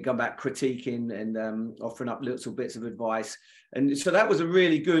 Then we come back critiquing and offering up little bits of advice. And so that was a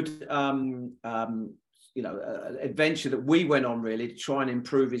really good adventure that we went on, really, to try and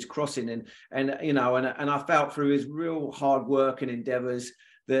improve his crossing. And I felt through his real hard work and endeavours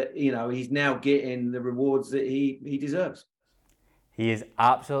that, he's now getting the rewards that he deserves. He is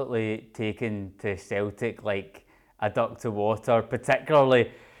absolutely taken to Celtic like a duck to water, particularly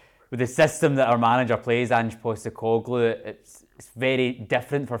with the system that our manager plays, Ange Postecoglou. It's very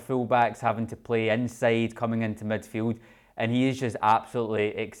different for fullbacks having to play inside, coming into midfield, and he has just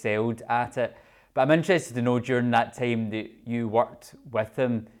absolutely excelled at it. But I'm interested to know, during that time that you worked with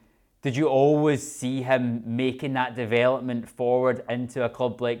him, did you always see him making that development forward into a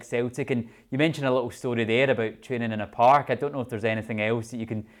club like Celtic? And you mentioned a little story there about training in a park. I don't know if there's anything else that you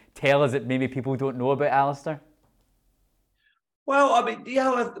can tell us that maybe people don't know about Alistair. Well, I mean,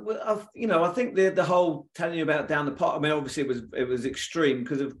 yeah, I think the whole telling you about down the park, I mean, obviously it was extreme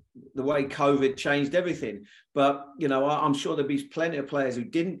because of the way COVID changed everything. But, I'm sure there'd be plenty of players who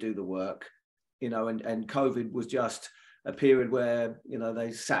didn't do the work, and COVID was just a period where,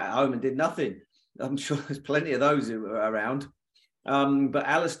 they sat at home and did nothing. I'm sure there's plenty of those who were around. But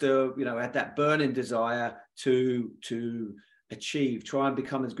Alistair, had that burning desire to achieve, try and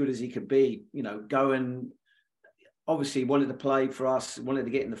become as good as he could be, go and obviously wanted to play for us, wanted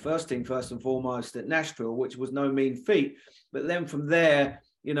to get in the first team first and foremost at Nashville, which was no mean feat. But then from there,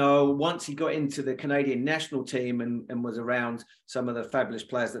 once he got into the Canadian national team and was around some of the fabulous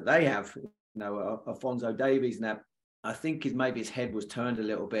players that they have, Alphonso Davies and that, I think maybe his head was turned a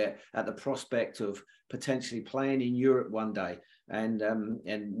little bit at the prospect of potentially playing in Europe one day, and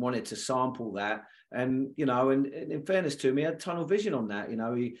wanted to sample that. And and in fairness to him, he had tunnel vision on that.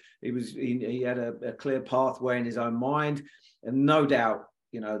 He had a clear pathway in his own mind, and no doubt,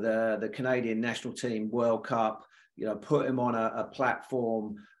 the Canadian national team World Cup, put him on a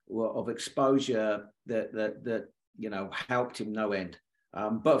platform of exposure that helped him no end.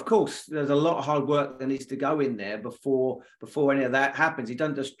 But of course, there's a lot of hard work that needs to go in there before any of that happens. He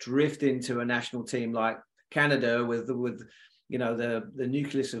doesn't just drift into a national team like Canada with the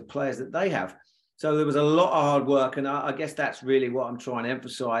nucleus of players that they have. So there was a lot of hard work, and I guess that's really what I'm trying to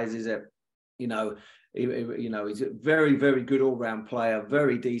emphasize, is that he's a very, very good all-round player,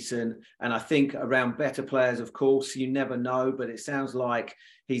 very decent. And I think around better players, of course, you never know, but it sounds like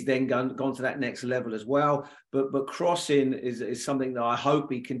he's then gone to that next level as well. But crossing is something that I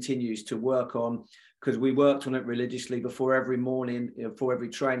hope he continues to work on, because we worked on it religiously before every morning, before every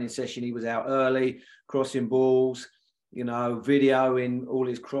training session. He was out early, crossing balls, videoing all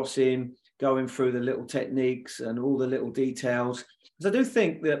his crossing, going through the little techniques and all the little details. Because I do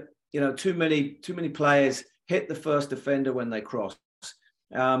think that, too many players hit the first defender when they cross,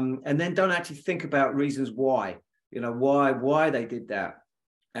 and then don't actually think about reasons why, why they did that.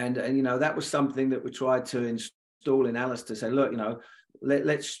 And that was something that we tried to install in Alistair. Say, look,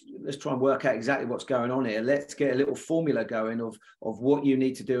 let's try and work out exactly what's going on here. Let's get a little formula going of what you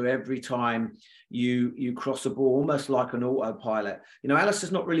need to do every time you cross a ball, almost like an autopilot.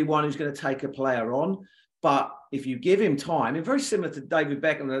 Alistair's not really one who's going to take a player on, but if you give him time, and very similar to David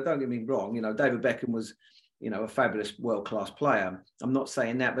Beckham, don't get me wrong, David Beckham was, a fabulous world-class player. I'm not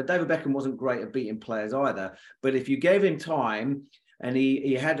saying that, but David Beckham wasn't great at beating players either. But if you gave him time and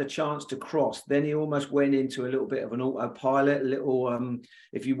he had a chance to cross, then he almost went into a little bit of an autopilot,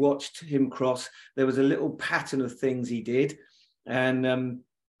 if you watched him cross, there was a little pattern of things he did. And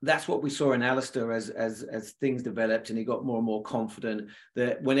that's what we saw in Alistair as things developed, and he got more and more confident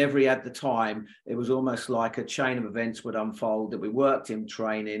that whenever he had the time, it was almost like a chain of events would unfold, that we worked him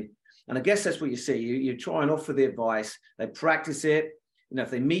training. And I guess that's what you see. You try and offer the advice, they practice it.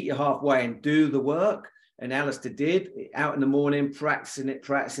 If they meet you halfway and do the work, And Alistair did, out in the morning, practicing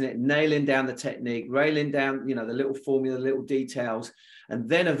it, nailing down the technique, railing down, the little formula, the little details. And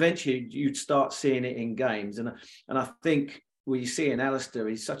then eventually you'd start seeing it in games. And I think what you see in Alistair,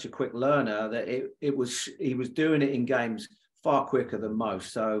 he's such a quick learner that he was doing it in games far quicker than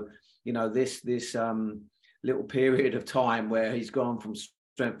most. So, this little period of time where he's gone from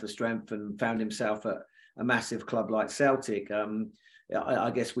strength to strength and found himself at a massive club like Celtic,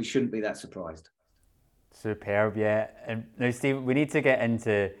 I guess we shouldn't be that surprised. Superb, yeah. And now, Steve, we need to get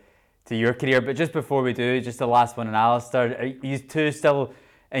into your career, but just before we do, just the last one on Alistair. Are you two still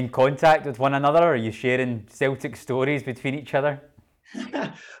in contact with one another? Are you sharing Celtic stories between each other?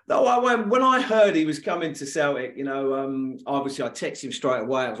 No, when I heard he was coming to Celtic, obviously I texted him straight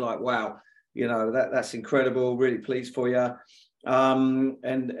away. I was like, wow, that's incredible. Really pleased for you.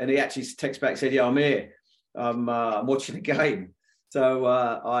 And he actually texted back and said, yeah, I'm here. I'm watching the game. So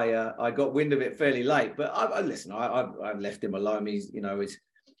I got wind of it fairly late, but I left him alone.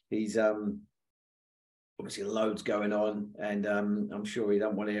 He's obviously loads going on, and I'm sure he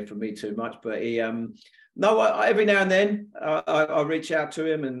don't want to hear from me too much. But he, every now and then I reach out to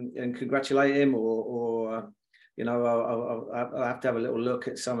him and congratulate him, or I'll have to have a little look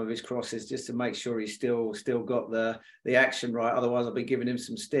at some of his crosses just to make sure he's still got the action right. Otherwise, I'll be giving him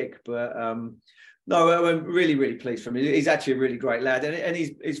some stick. But no, I'm really, really pleased for him. He's actually a really great lad, and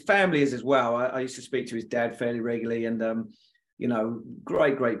his family is as well. I used to speak to his dad fairly regularly, and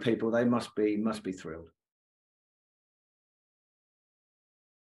great people. They must be thrilled.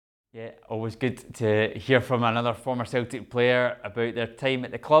 Yeah, always good to hear from another former Celtic player about their time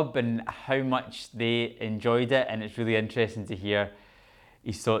at the club and how much they enjoyed it. And it's really interesting to hear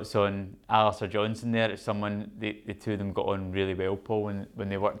his thoughts on Alistair Johnston there. It's someone, the two of them got on really well, Paul, when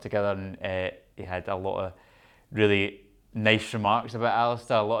they worked together, and he had a lot of really nice remarks about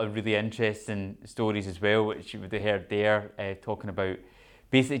Alistair, a lot of really interesting stories as well, which you would have heard there, talking about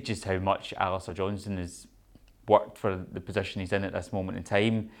basically just how much Alistair Johnston has worked for the position he's in at this moment in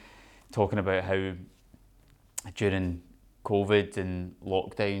time, talking about how during COVID and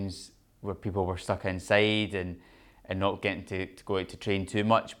lockdowns where people were stuck inside and not getting to go out to train too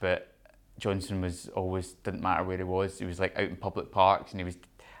much, but Johnston was always, didn't matter where he was like out in public parks, and he was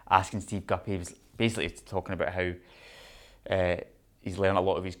asking Steve Guppy, he was basically talking about how he's learned a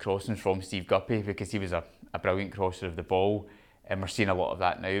lot of his crossings from Steve Guppy because he was a brilliant crosser of the ball, and we're seeing a lot of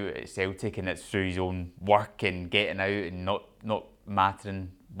that now at Celtic, and it's through his own work and getting out and not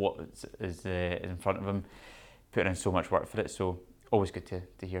mattering what is in front of him, putting in so much work for it. So always good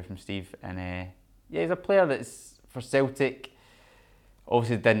to hear from Steve. And he's a player that's for Celtic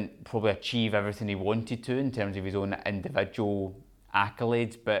obviously didn't probably achieve everything he wanted to in terms of his own individual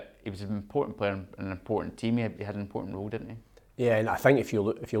accolades, but he was an important player in an important team. He had an important role, didn't he? Yeah, and I think if you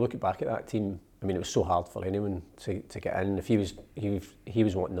look back at that team, I mean, it was so hard for anyone to get in. If he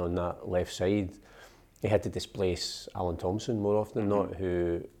was wanting on that left side, he had to displace Alan Thompson more often than not,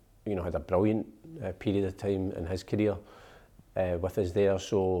 who had a brilliant period of time in his career with us there.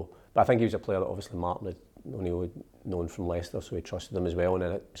 So, but I think he was a player that obviously Martin had only known from Leicester, so he trusted him as well. And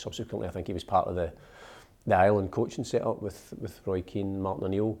then subsequently, I think he was part of the Ireland coaching setup with Roy Keane and Martin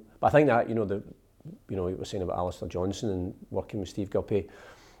O'Neill. But I think that you were saying about Alistair Johnston and working with Steve Guppy,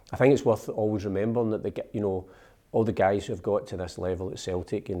 I think it's worth always remembering that all the guys who have got to this level at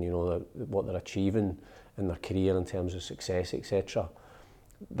Celtic and what they're achieving in their career in terms of success, etc.,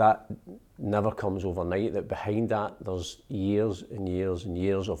 that never comes overnight. That behind that there's years and years and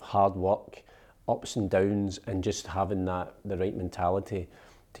years of hard work, ups and downs, and just having the right mentality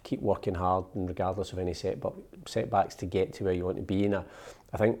to keep working hard, and regardless of any setbacks to get to where you want to be. And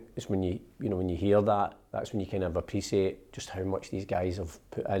I think it's when you hear that, that's when you kind of appreciate just how much these guys have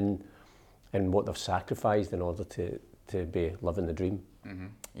put in and what they've sacrificed in order to be living the dream. Mm-hmm.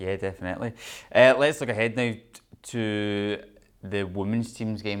 Yeah, definitely. Let's look ahead now to the women's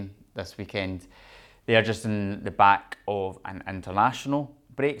team's game this weekend. They are just in the back of an international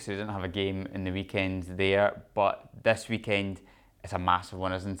break, so they didn't have a game in the weekend there, but this weekend it's a massive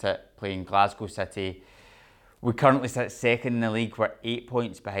one, isn't it? Playing Glasgow City. We currently sit second in the league. We're 8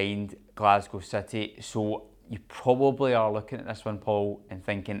 points behind Glasgow City. So you probably are looking at this one, Paul, and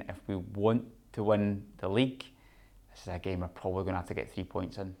thinking if we want to win the league, this is a game we're probably going to have to get 3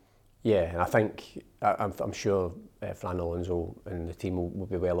 points in. Yeah, and I think, I'm sure Fran Alonso and the team will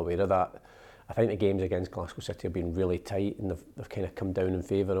be well aware of that. I think the games against Glasgow City have been really tight, and they've kind of come down in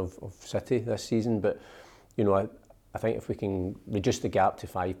favour of City this season. But, I think if we can reduce the gap to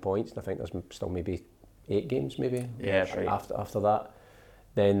 5 points, and I think there's still maybe 8 games after that,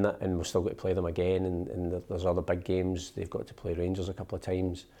 and we've still got to play them again, and there's other big games. They've got to play Rangers a couple of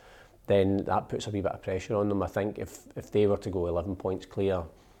times. then that puts a wee bit of pressure on them. I think if they were to go 11 points clear,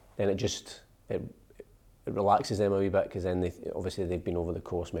 then it relaxes them a wee bit, because then obviously they've been over the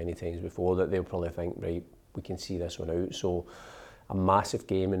course many times before, that they'll probably think, right, we can see this one out. So a massive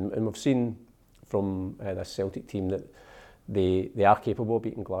game, and we've seen from this Celtic team that they are capable of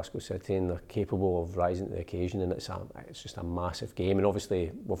beating Glasgow City, and they're capable of rising to the occasion, and it's just a massive game. And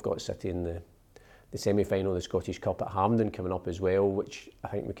obviously we've got City in the semi-final of the Scottish Cup at Hampden coming up as well, which I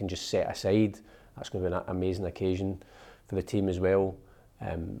think we can just set aside. That's going to be an amazing occasion for the team as well.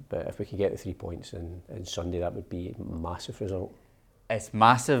 But if we could get the 3 points in Sunday, that would be a massive result. It's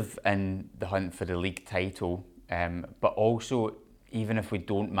massive in the hunt for the league title, but also, even if we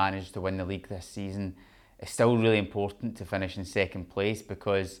don't manage to win the league this season, it's still really important to finish in second place,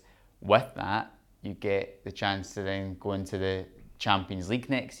 because with that you get the chance to then go into the Champions League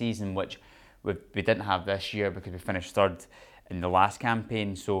next season, which we didn't have this year because we finished third in the last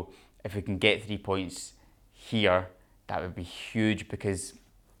campaign. So if we can get 3 points here, that would be huge, because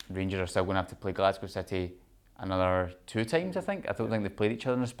Rangers are still going to have to play Glasgow City another 2 times, I think. I don't think they've played each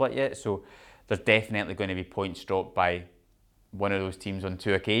other in a split yet, so there's definitely going to be points dropped by one of those teams on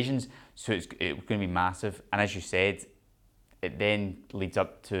 2 occasions, so it's going to be massive. And as you said, it then leads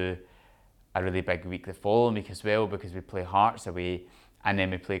up to a really big week the following week as well, because we play Hearts away, and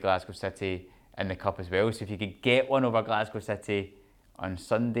then we play Glasgow City in the Cup as well. So if you could get one over Glasgow City on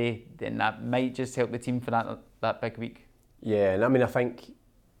Sunday, then that might just help the team for that big week. Yeah, and I mean, I think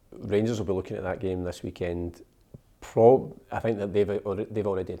Rangers will be looking at that game this weekend. I think that they've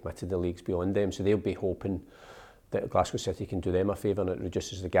already admitted the league's beyond them, so they'll be hoping that Glasgow City can do them a favour and it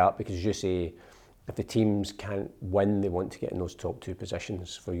reduces the gap, because as you say, if the teams can't win, they want to get in those top 2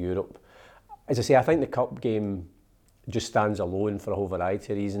 positions for Europe. As I say, I think the Cup game just stands alone for a whole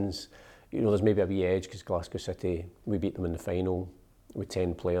variety of reasons. You know, there's maybe a wee edge because Glasgow City, we beat them in the final with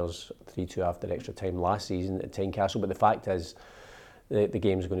 10 players, 3-2 after extra time last season at Tynecastle, but the fact is the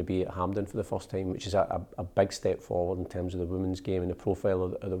game's going to be at Hampden for the first time, which is a big step forward in terms of the women's game and the profile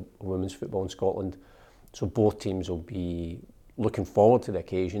of the women's football in Scotland. So both teams will be looking forward to the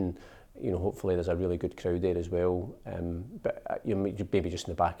occasion. You know, hopefully there's a really good crowd there as well. But you know, maybe just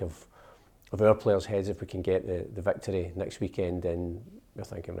in the back of our players' heads, if we can get the victory next weekend, then we're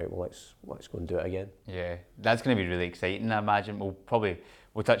thinking, right, well, let's go and do it again. Yeah, that's going to be really exciting, I imagine.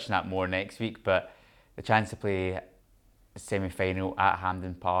 We'll touch on that more next week, but the chance to play a semi-final at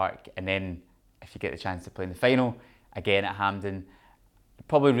Hampden Park, and then if you get the chance to play in the final again at Hampden,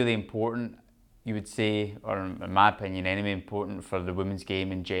 probably really important, you would say, or in my opinion anyway, important for the women's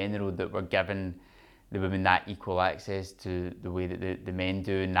game in general, that we're giving the women that equal access to the way that the men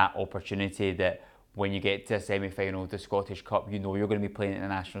do, and that opportunity that when you get to a semi-final of the Scottish Cup, you know you're going to be playing at the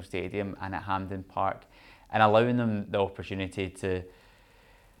National Stadium and at Hampden Park, and allowing them the opportunity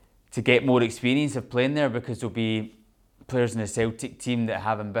to get more experience of playing there, because there'll be players in the Celtic team that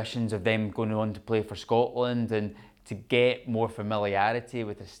have ambitions of them going on to play for Scotland, and to get more familiarity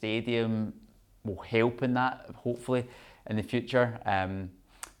with the stadium will help in that, hopefully, in the future.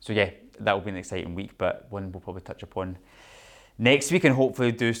 So yeah, that will be an exciting week, but one we'll probably touch upon next week, and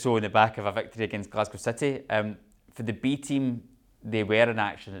hopefully do so in the back of a victory against Glasgow City. For the B team, they were in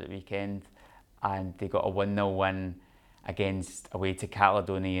action at the weekend, and they got a 1-0 win against away to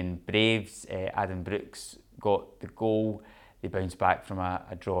Caledonian Braves. Adam Brooks got the goal. They bounced back from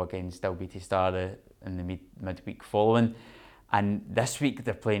a draw against Dalbeattie Star in the midweek following. And this week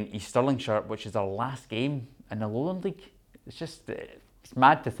they're playing East Stirlingshire, which is their last game in the Lowland League. It's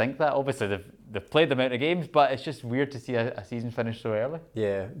mad to think that. Obviously they've played the amount of games, but it's just weird to see a season finish so early.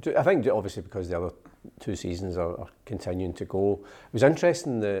 Yeah, I think obviously because the other 2 seasons are continuing to go. It was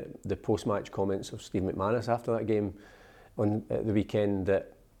interesting the post-match comments of Steve McManus after that game on the weekend,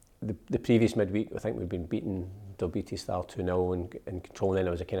 that the previous midweek, I think we'd been beaten Dalbeattie Star 2-0 in control, and then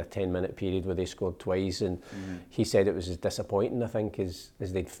there was a kind of 10-minute period where they scored twice, and he said it was as disappointing, I think, as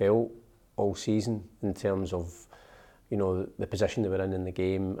they'd felt all season in terms of, you know, the position they were in the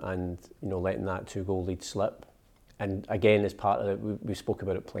game, and, you know, letting that 2-goal lead slip. And again, as part of it, we spoke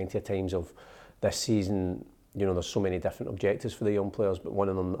about it plenty of times of this season. You know, there's so many different objectives for the young players, but one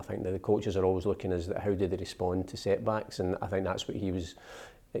of them, I think, that the coaches are always looking is that how do they respond to setbacks, and I think that's what he was,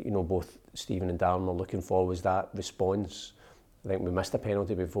 you know, both Stephen and Darren were looking for, was that response. I think we missed a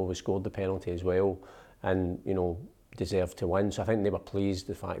penalty before we scored the penalty as well, and, you know, deserved to win. So I think they were pleased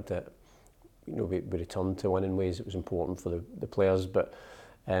the fact that, you know, we returned to winning ways. It was important for the players, but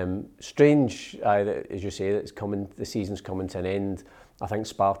strange, as you say, that the season's coming to an end. I think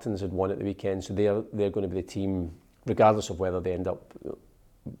Spartans had won at the weekend, so they're going to be the team, regardless of whether they end up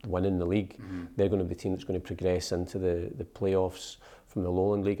winning the league. They're going to be the team that's going to progress into the playoffs from the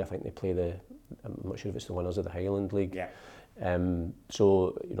Lowland League. I think they play I'm not sure if it's the winners of the Highland League. Yeah.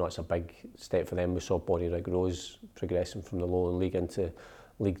 So, it's a big step for them. We saw Borryrigg Rose progressing from the Lowland League into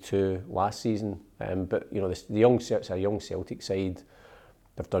League Two last season. But, it's a young Celtic side.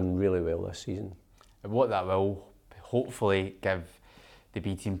 They've done really well this season. And what that will hopefully give the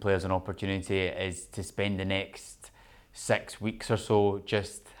B team players an opportunity is to spend the next 6 weeks or so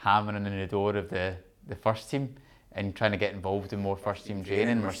just hammering in the door of the first team and trying to get involved in more first team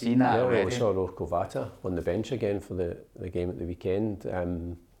training. We're seeing that already. We saw Rocco Vata on the bench again for the game at the weekend.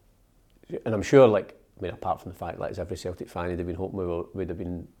 And I'm sure, apart from the fact that as every Celtic fan would have been hoping we'd have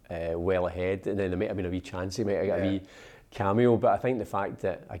been well ahead, and then there might have been a wee chance he might have got a wee cameo. But I think the fact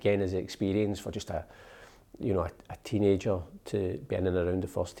that, again, as an experience for just a teenager to be in and around the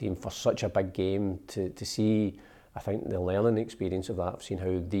first team for such a big game, to see, I think, the learning experience of that. I've seen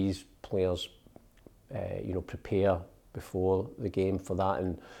how these players prepare before the game for that,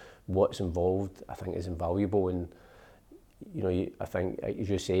 and what's involved, I think, is invaluable. And I think, as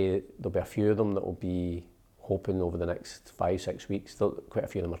you say, there'll be a few of them that will be hoping over the next 5-6 weeks. Quite a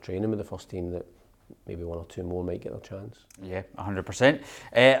few of them are training with the first team, that maybe one or two more might get their chance. Yeah, 100%.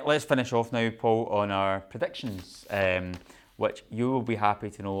 Let's finish off now, Paul, on our predictions, which you will be happy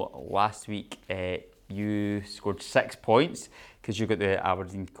to know. Last week you scored 6 points because you got the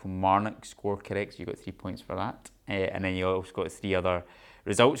Aberdeen Kilmarnock score correct, so you got 3 points for that. And then you also got 3 other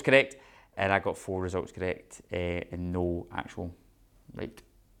results correct, and I got 4 results correct and no actual right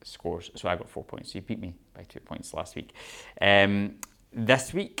scores. So I got 4 points. So you beat me by 2 points last week.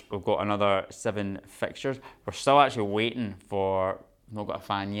 This week we've got another 7 fixtures. We're still actually waiting for, we've not got a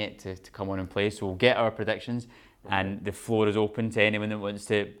fan yet to come on and play, so we'll get our predictions, and the floor is open to anyone that wants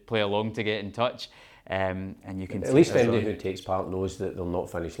to play along to get in touch. And you can at least anybody who takes part knows that they'll not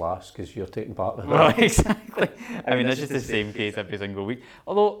finish last because you're taking part in it. Well, exactly. I mean, it's just the same case every single week.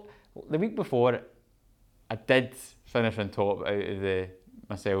 Although the week before, I did finish on top out of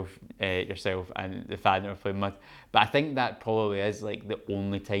myself, yourself, and the fan that we're playing with. But I think that probably is like the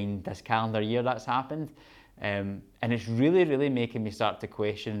only time this calendar year that's happened. And it's really, really making me start to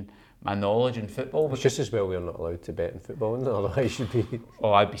question my knowledge in football. It's just as well we're not allowed to bet in football, and otherwise you'd be...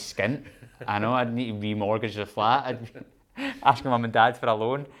 Oh, I'd be skint. I know, I'd need to remortgage the flat. I'd be asking mum and dad for a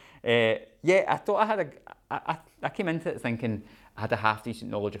loan. Yeah, I thought I had I came into it thinking I had a half decent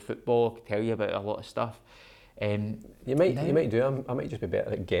knowledge of football. I could tell you about a lot of stuff. You might do. I might just be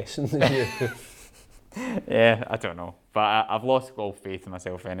better at guessing than you. Yeah, I don't know, but I've lost all faith in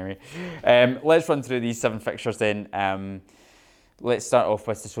myself anyway. Let's run through these 7 fixtures then. Let's start off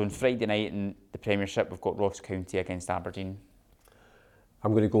with this on Friday night in the Premiership. We've got Ross County against Aberdeen.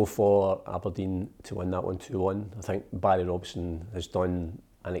 I'm going to go for Aberdeen to win that one 2-1. I think Barry Robson has done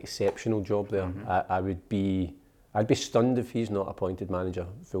an exceptional job there. Mm-hmm. I'd be stunned if he's not appointed manager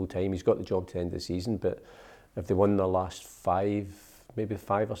full time. He's got the job to end the season, but if they won their last 5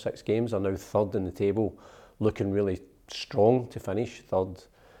 or 6 games, they're now third in the table, looking really strong to finish third.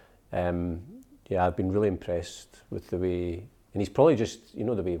 I've been really impressed with the way, and he's probably just, the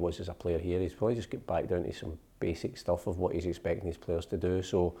way he was as a player here, he's probably just get back down to some basic stuff of what he's expecting his players to do.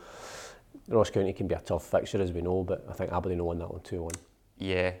 So Ross County can be a tough fixture, as we know, but I think Aberdeen will win that one 2-1.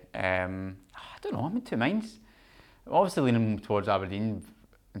 Yeah, I don't know, I'm in two minds. I'm obviously leaning towards Aberdeen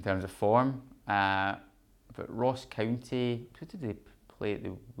in terms of form, but Ross County, who did they play at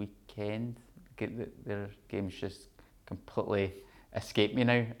the weekend? Their games just completely escape me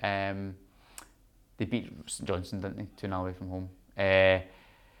now. They beat St Johnstone, didn't they? 2-0 away from home.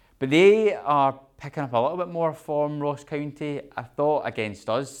 But they are picking up a little bit more form, Ross County. I thought against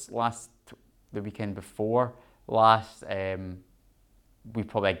us the weekend before last, we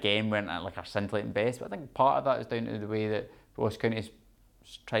probably again weren't at like our scintillating best, but I think part of that is down to the way that Ross County has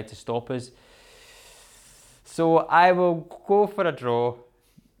tried to stop us. So I will go for a draw.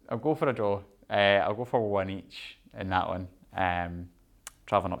 I'll go for 1 each in that one.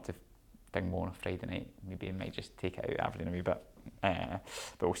 Travelling up to Dingwall on a Friday night, maybe I might just take it out Aberdeen a wee bit,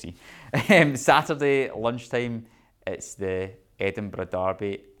 but we'll see. Saturday lunchtime, it's the Edinburgh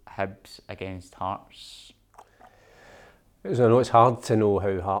derby, Hibs against Hearts. I know it's hard to know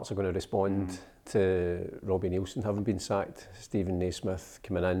how Hearts are going to respond to Robbie Neilson having been sacked, Stephen Naismith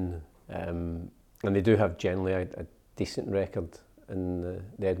coming in, and they do have generally a decent record in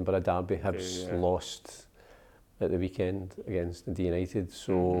the Edinburgh derby. Hibs lost at the weekend against Dundee United,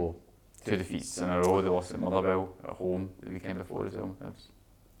 so 2 defeats in a row. They lost at Motherwell at home the weekend before as well.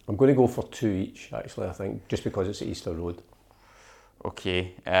 I'm going to go for 2 each, actually, I think, just because it's at Easter Road.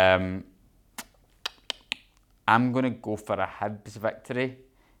 Okay. I'm going to go for a Hibs victory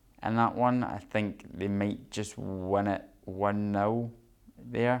in that one. I think they might just win it 1-0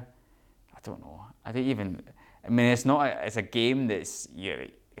 there. I don't know. I mean, it's not. It's a game that's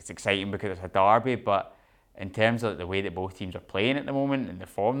it's exciting because it's a derby, but in terms of the way that both teams are playing at the moment and the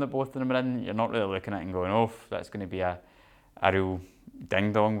form that both of them are in, you're not really looking at it and going, "Oh, that's going to be a real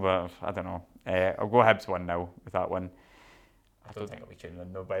ding dong." But I don't know. I'll go Hibs 1-0 with that one. I don't think I'll be tuning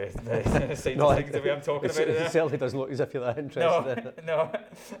in though by the side of things the way I'm talking about it. It certainly doesn't look as if you're that interested in it. No.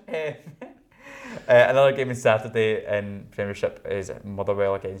 Another game on Saturday in Premiership is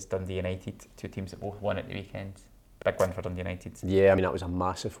Motherwell against Dundee United. Two teams that both won at the weekend. Big win for Dundee United. Yeah, I mean that was a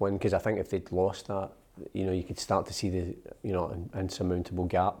massive win because I think if they'd lost that, you could start to see the insurmountable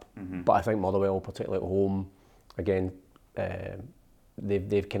gap. Mm-hmm. But I think Motherwell, particularly at home, again,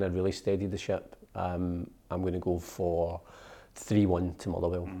 they've kind of really steadied the ship. I'm going to go for 3-1 to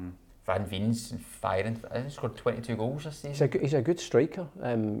Motherwell. Mm-hmm. Van Veen's firing. I think he scored 22 goals this season. He's a good striker.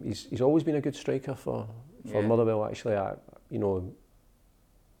 He's always been a good striker for Motherwell. Actually, I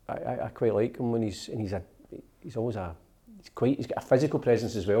quite like him when he's got a physical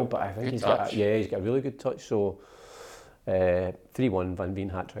presence as well. But I think he's got a really good touch. So 3-1 Van Veen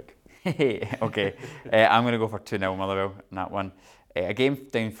hat trick. Okay, I'm going to go for 2-0 Motherwell in that one. A game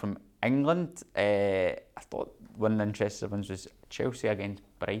down from England. I thought one of the interesting ones was Chelsea against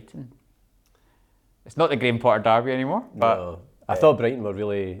Brighton. It's not the Graham Potter derby anymore, but no, I thought Brighton were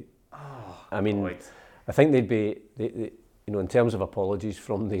really. I mean, God. I think they'd be, in terms of apologies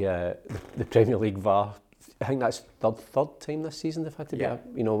from the Premier League VAR. I think that's third time this season they've had to be,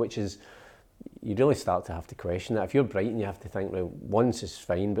 which is, you really start to have to question that. If you're Brighton, you have to think, well, once is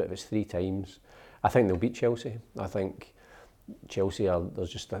fine, but if it's 3 times, I think they'll beat Chelsea. I think Chelsea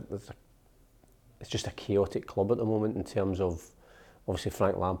it's just a chaotic club at the moment in terms of, obviously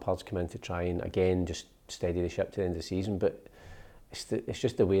Frank Lampard's come in to try and again just steady the ship to the end of the season, but it's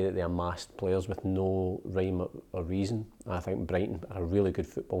just the way that they amassed players with no rhyme or reason. And I think Brighton are a really good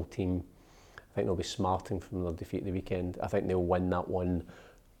football team. I think they'll be smarting from their defeat at the weekend. I think they'll win that one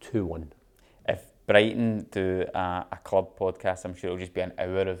 2-1. If Brighton do a club podcast, I'm sure it'll just be an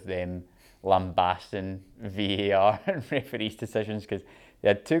hour of them lambasting VAR and referees' decisions, because they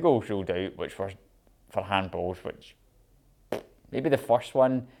had 2 goals ruled out, which were for handballs, which maybe the first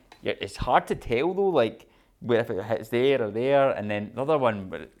one, it's hard to tell though, like if it hits there or there, and then the other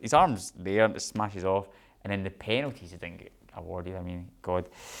one, his arm's there and it smashes off, and then the penalties he didn't get awarded. I mean, God.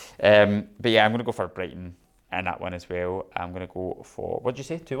 But yeah, I'm going to go for Brighton in that one as well. I'm going to go for, what did you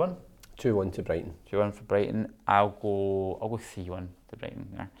say, 2-1? 2-1 to Brighton. 2-1 for Brighton. I'll go 3-1 to Brighton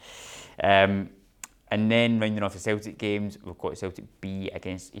there. And then rounding off the Celtic games, we've got Celtic B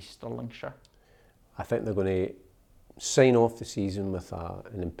against East Stirlingshire. I think they're going to sign off the season with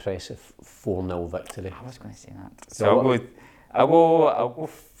an impressive 4-0 victory. I was going to say that. So I'll go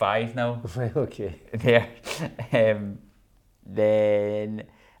 5-0. Okay. There. Then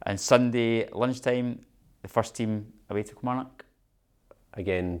on Sunday lunchtime, the first team away to Kilmarnock.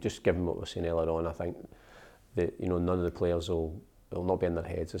 Again, just given what we were saying earlier on, I think that none of the players will not be in their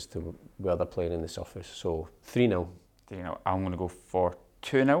heads as to where they're playing in the surface. So 3-0. I'm going to go for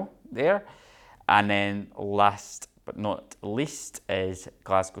 2-0 there. And then last but not least is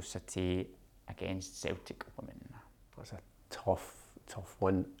Glasgow City against Celtic Women. That's a tough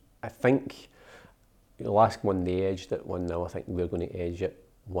one. I think the last one they edged it 1-0. I think we're going to edge it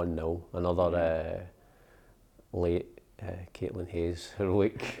 1-0. Another late Caitlin Hayes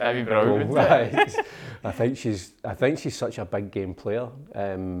heroic. That'd be brilliant. I think she's such a big game player,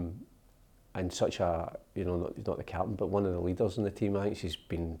 and such a not the captain but one of the leaders in the team. I think she's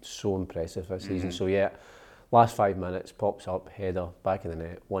been so impressive this season. So yeah, last 5 minutes, pops up, header, back in the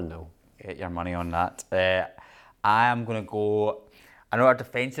net, 1-0. Get your money on that. I am going to go. I know our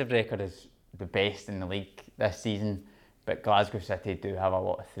defensive record is the best in the league this season, but Glasgow City do have a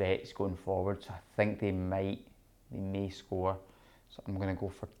lot of threats going forward, so I think they may score. So I'm going to go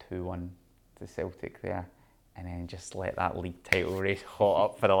for 2-1 to Celtic there, and then just let that league title race hot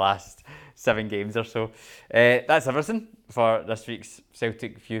up for the last 7 games or so. That's everything for this week's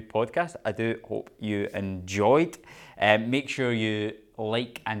Celtic View podcast. I do hope you enjoyed. Make sure you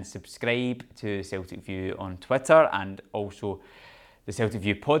like and subscribe to Celtic View on Twitter, and also the Celtic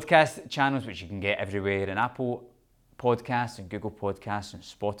View podcast channels, which you can get everywhere in Apple Podcasts and Google Podcasts and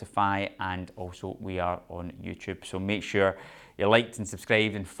Spotify, and also we are on YouTube. So make sure you liked and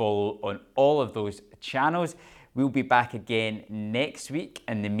subscribed and follow on all of those channels. We'll be back again next week.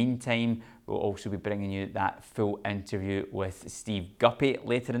 In the meantime, we'll also be bringing you that full interview with Steve Guppy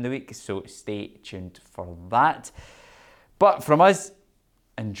later in the week, so stay tuned for that. But from us,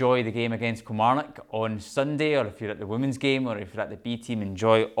 enjoy the game against Kilmarnock on Sunday, or if you're at the women's game, or if you're at the B team,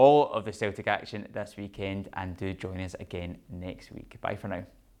 enjoy all of the Celtic action this weekend, and do join us again next week. Bye for now.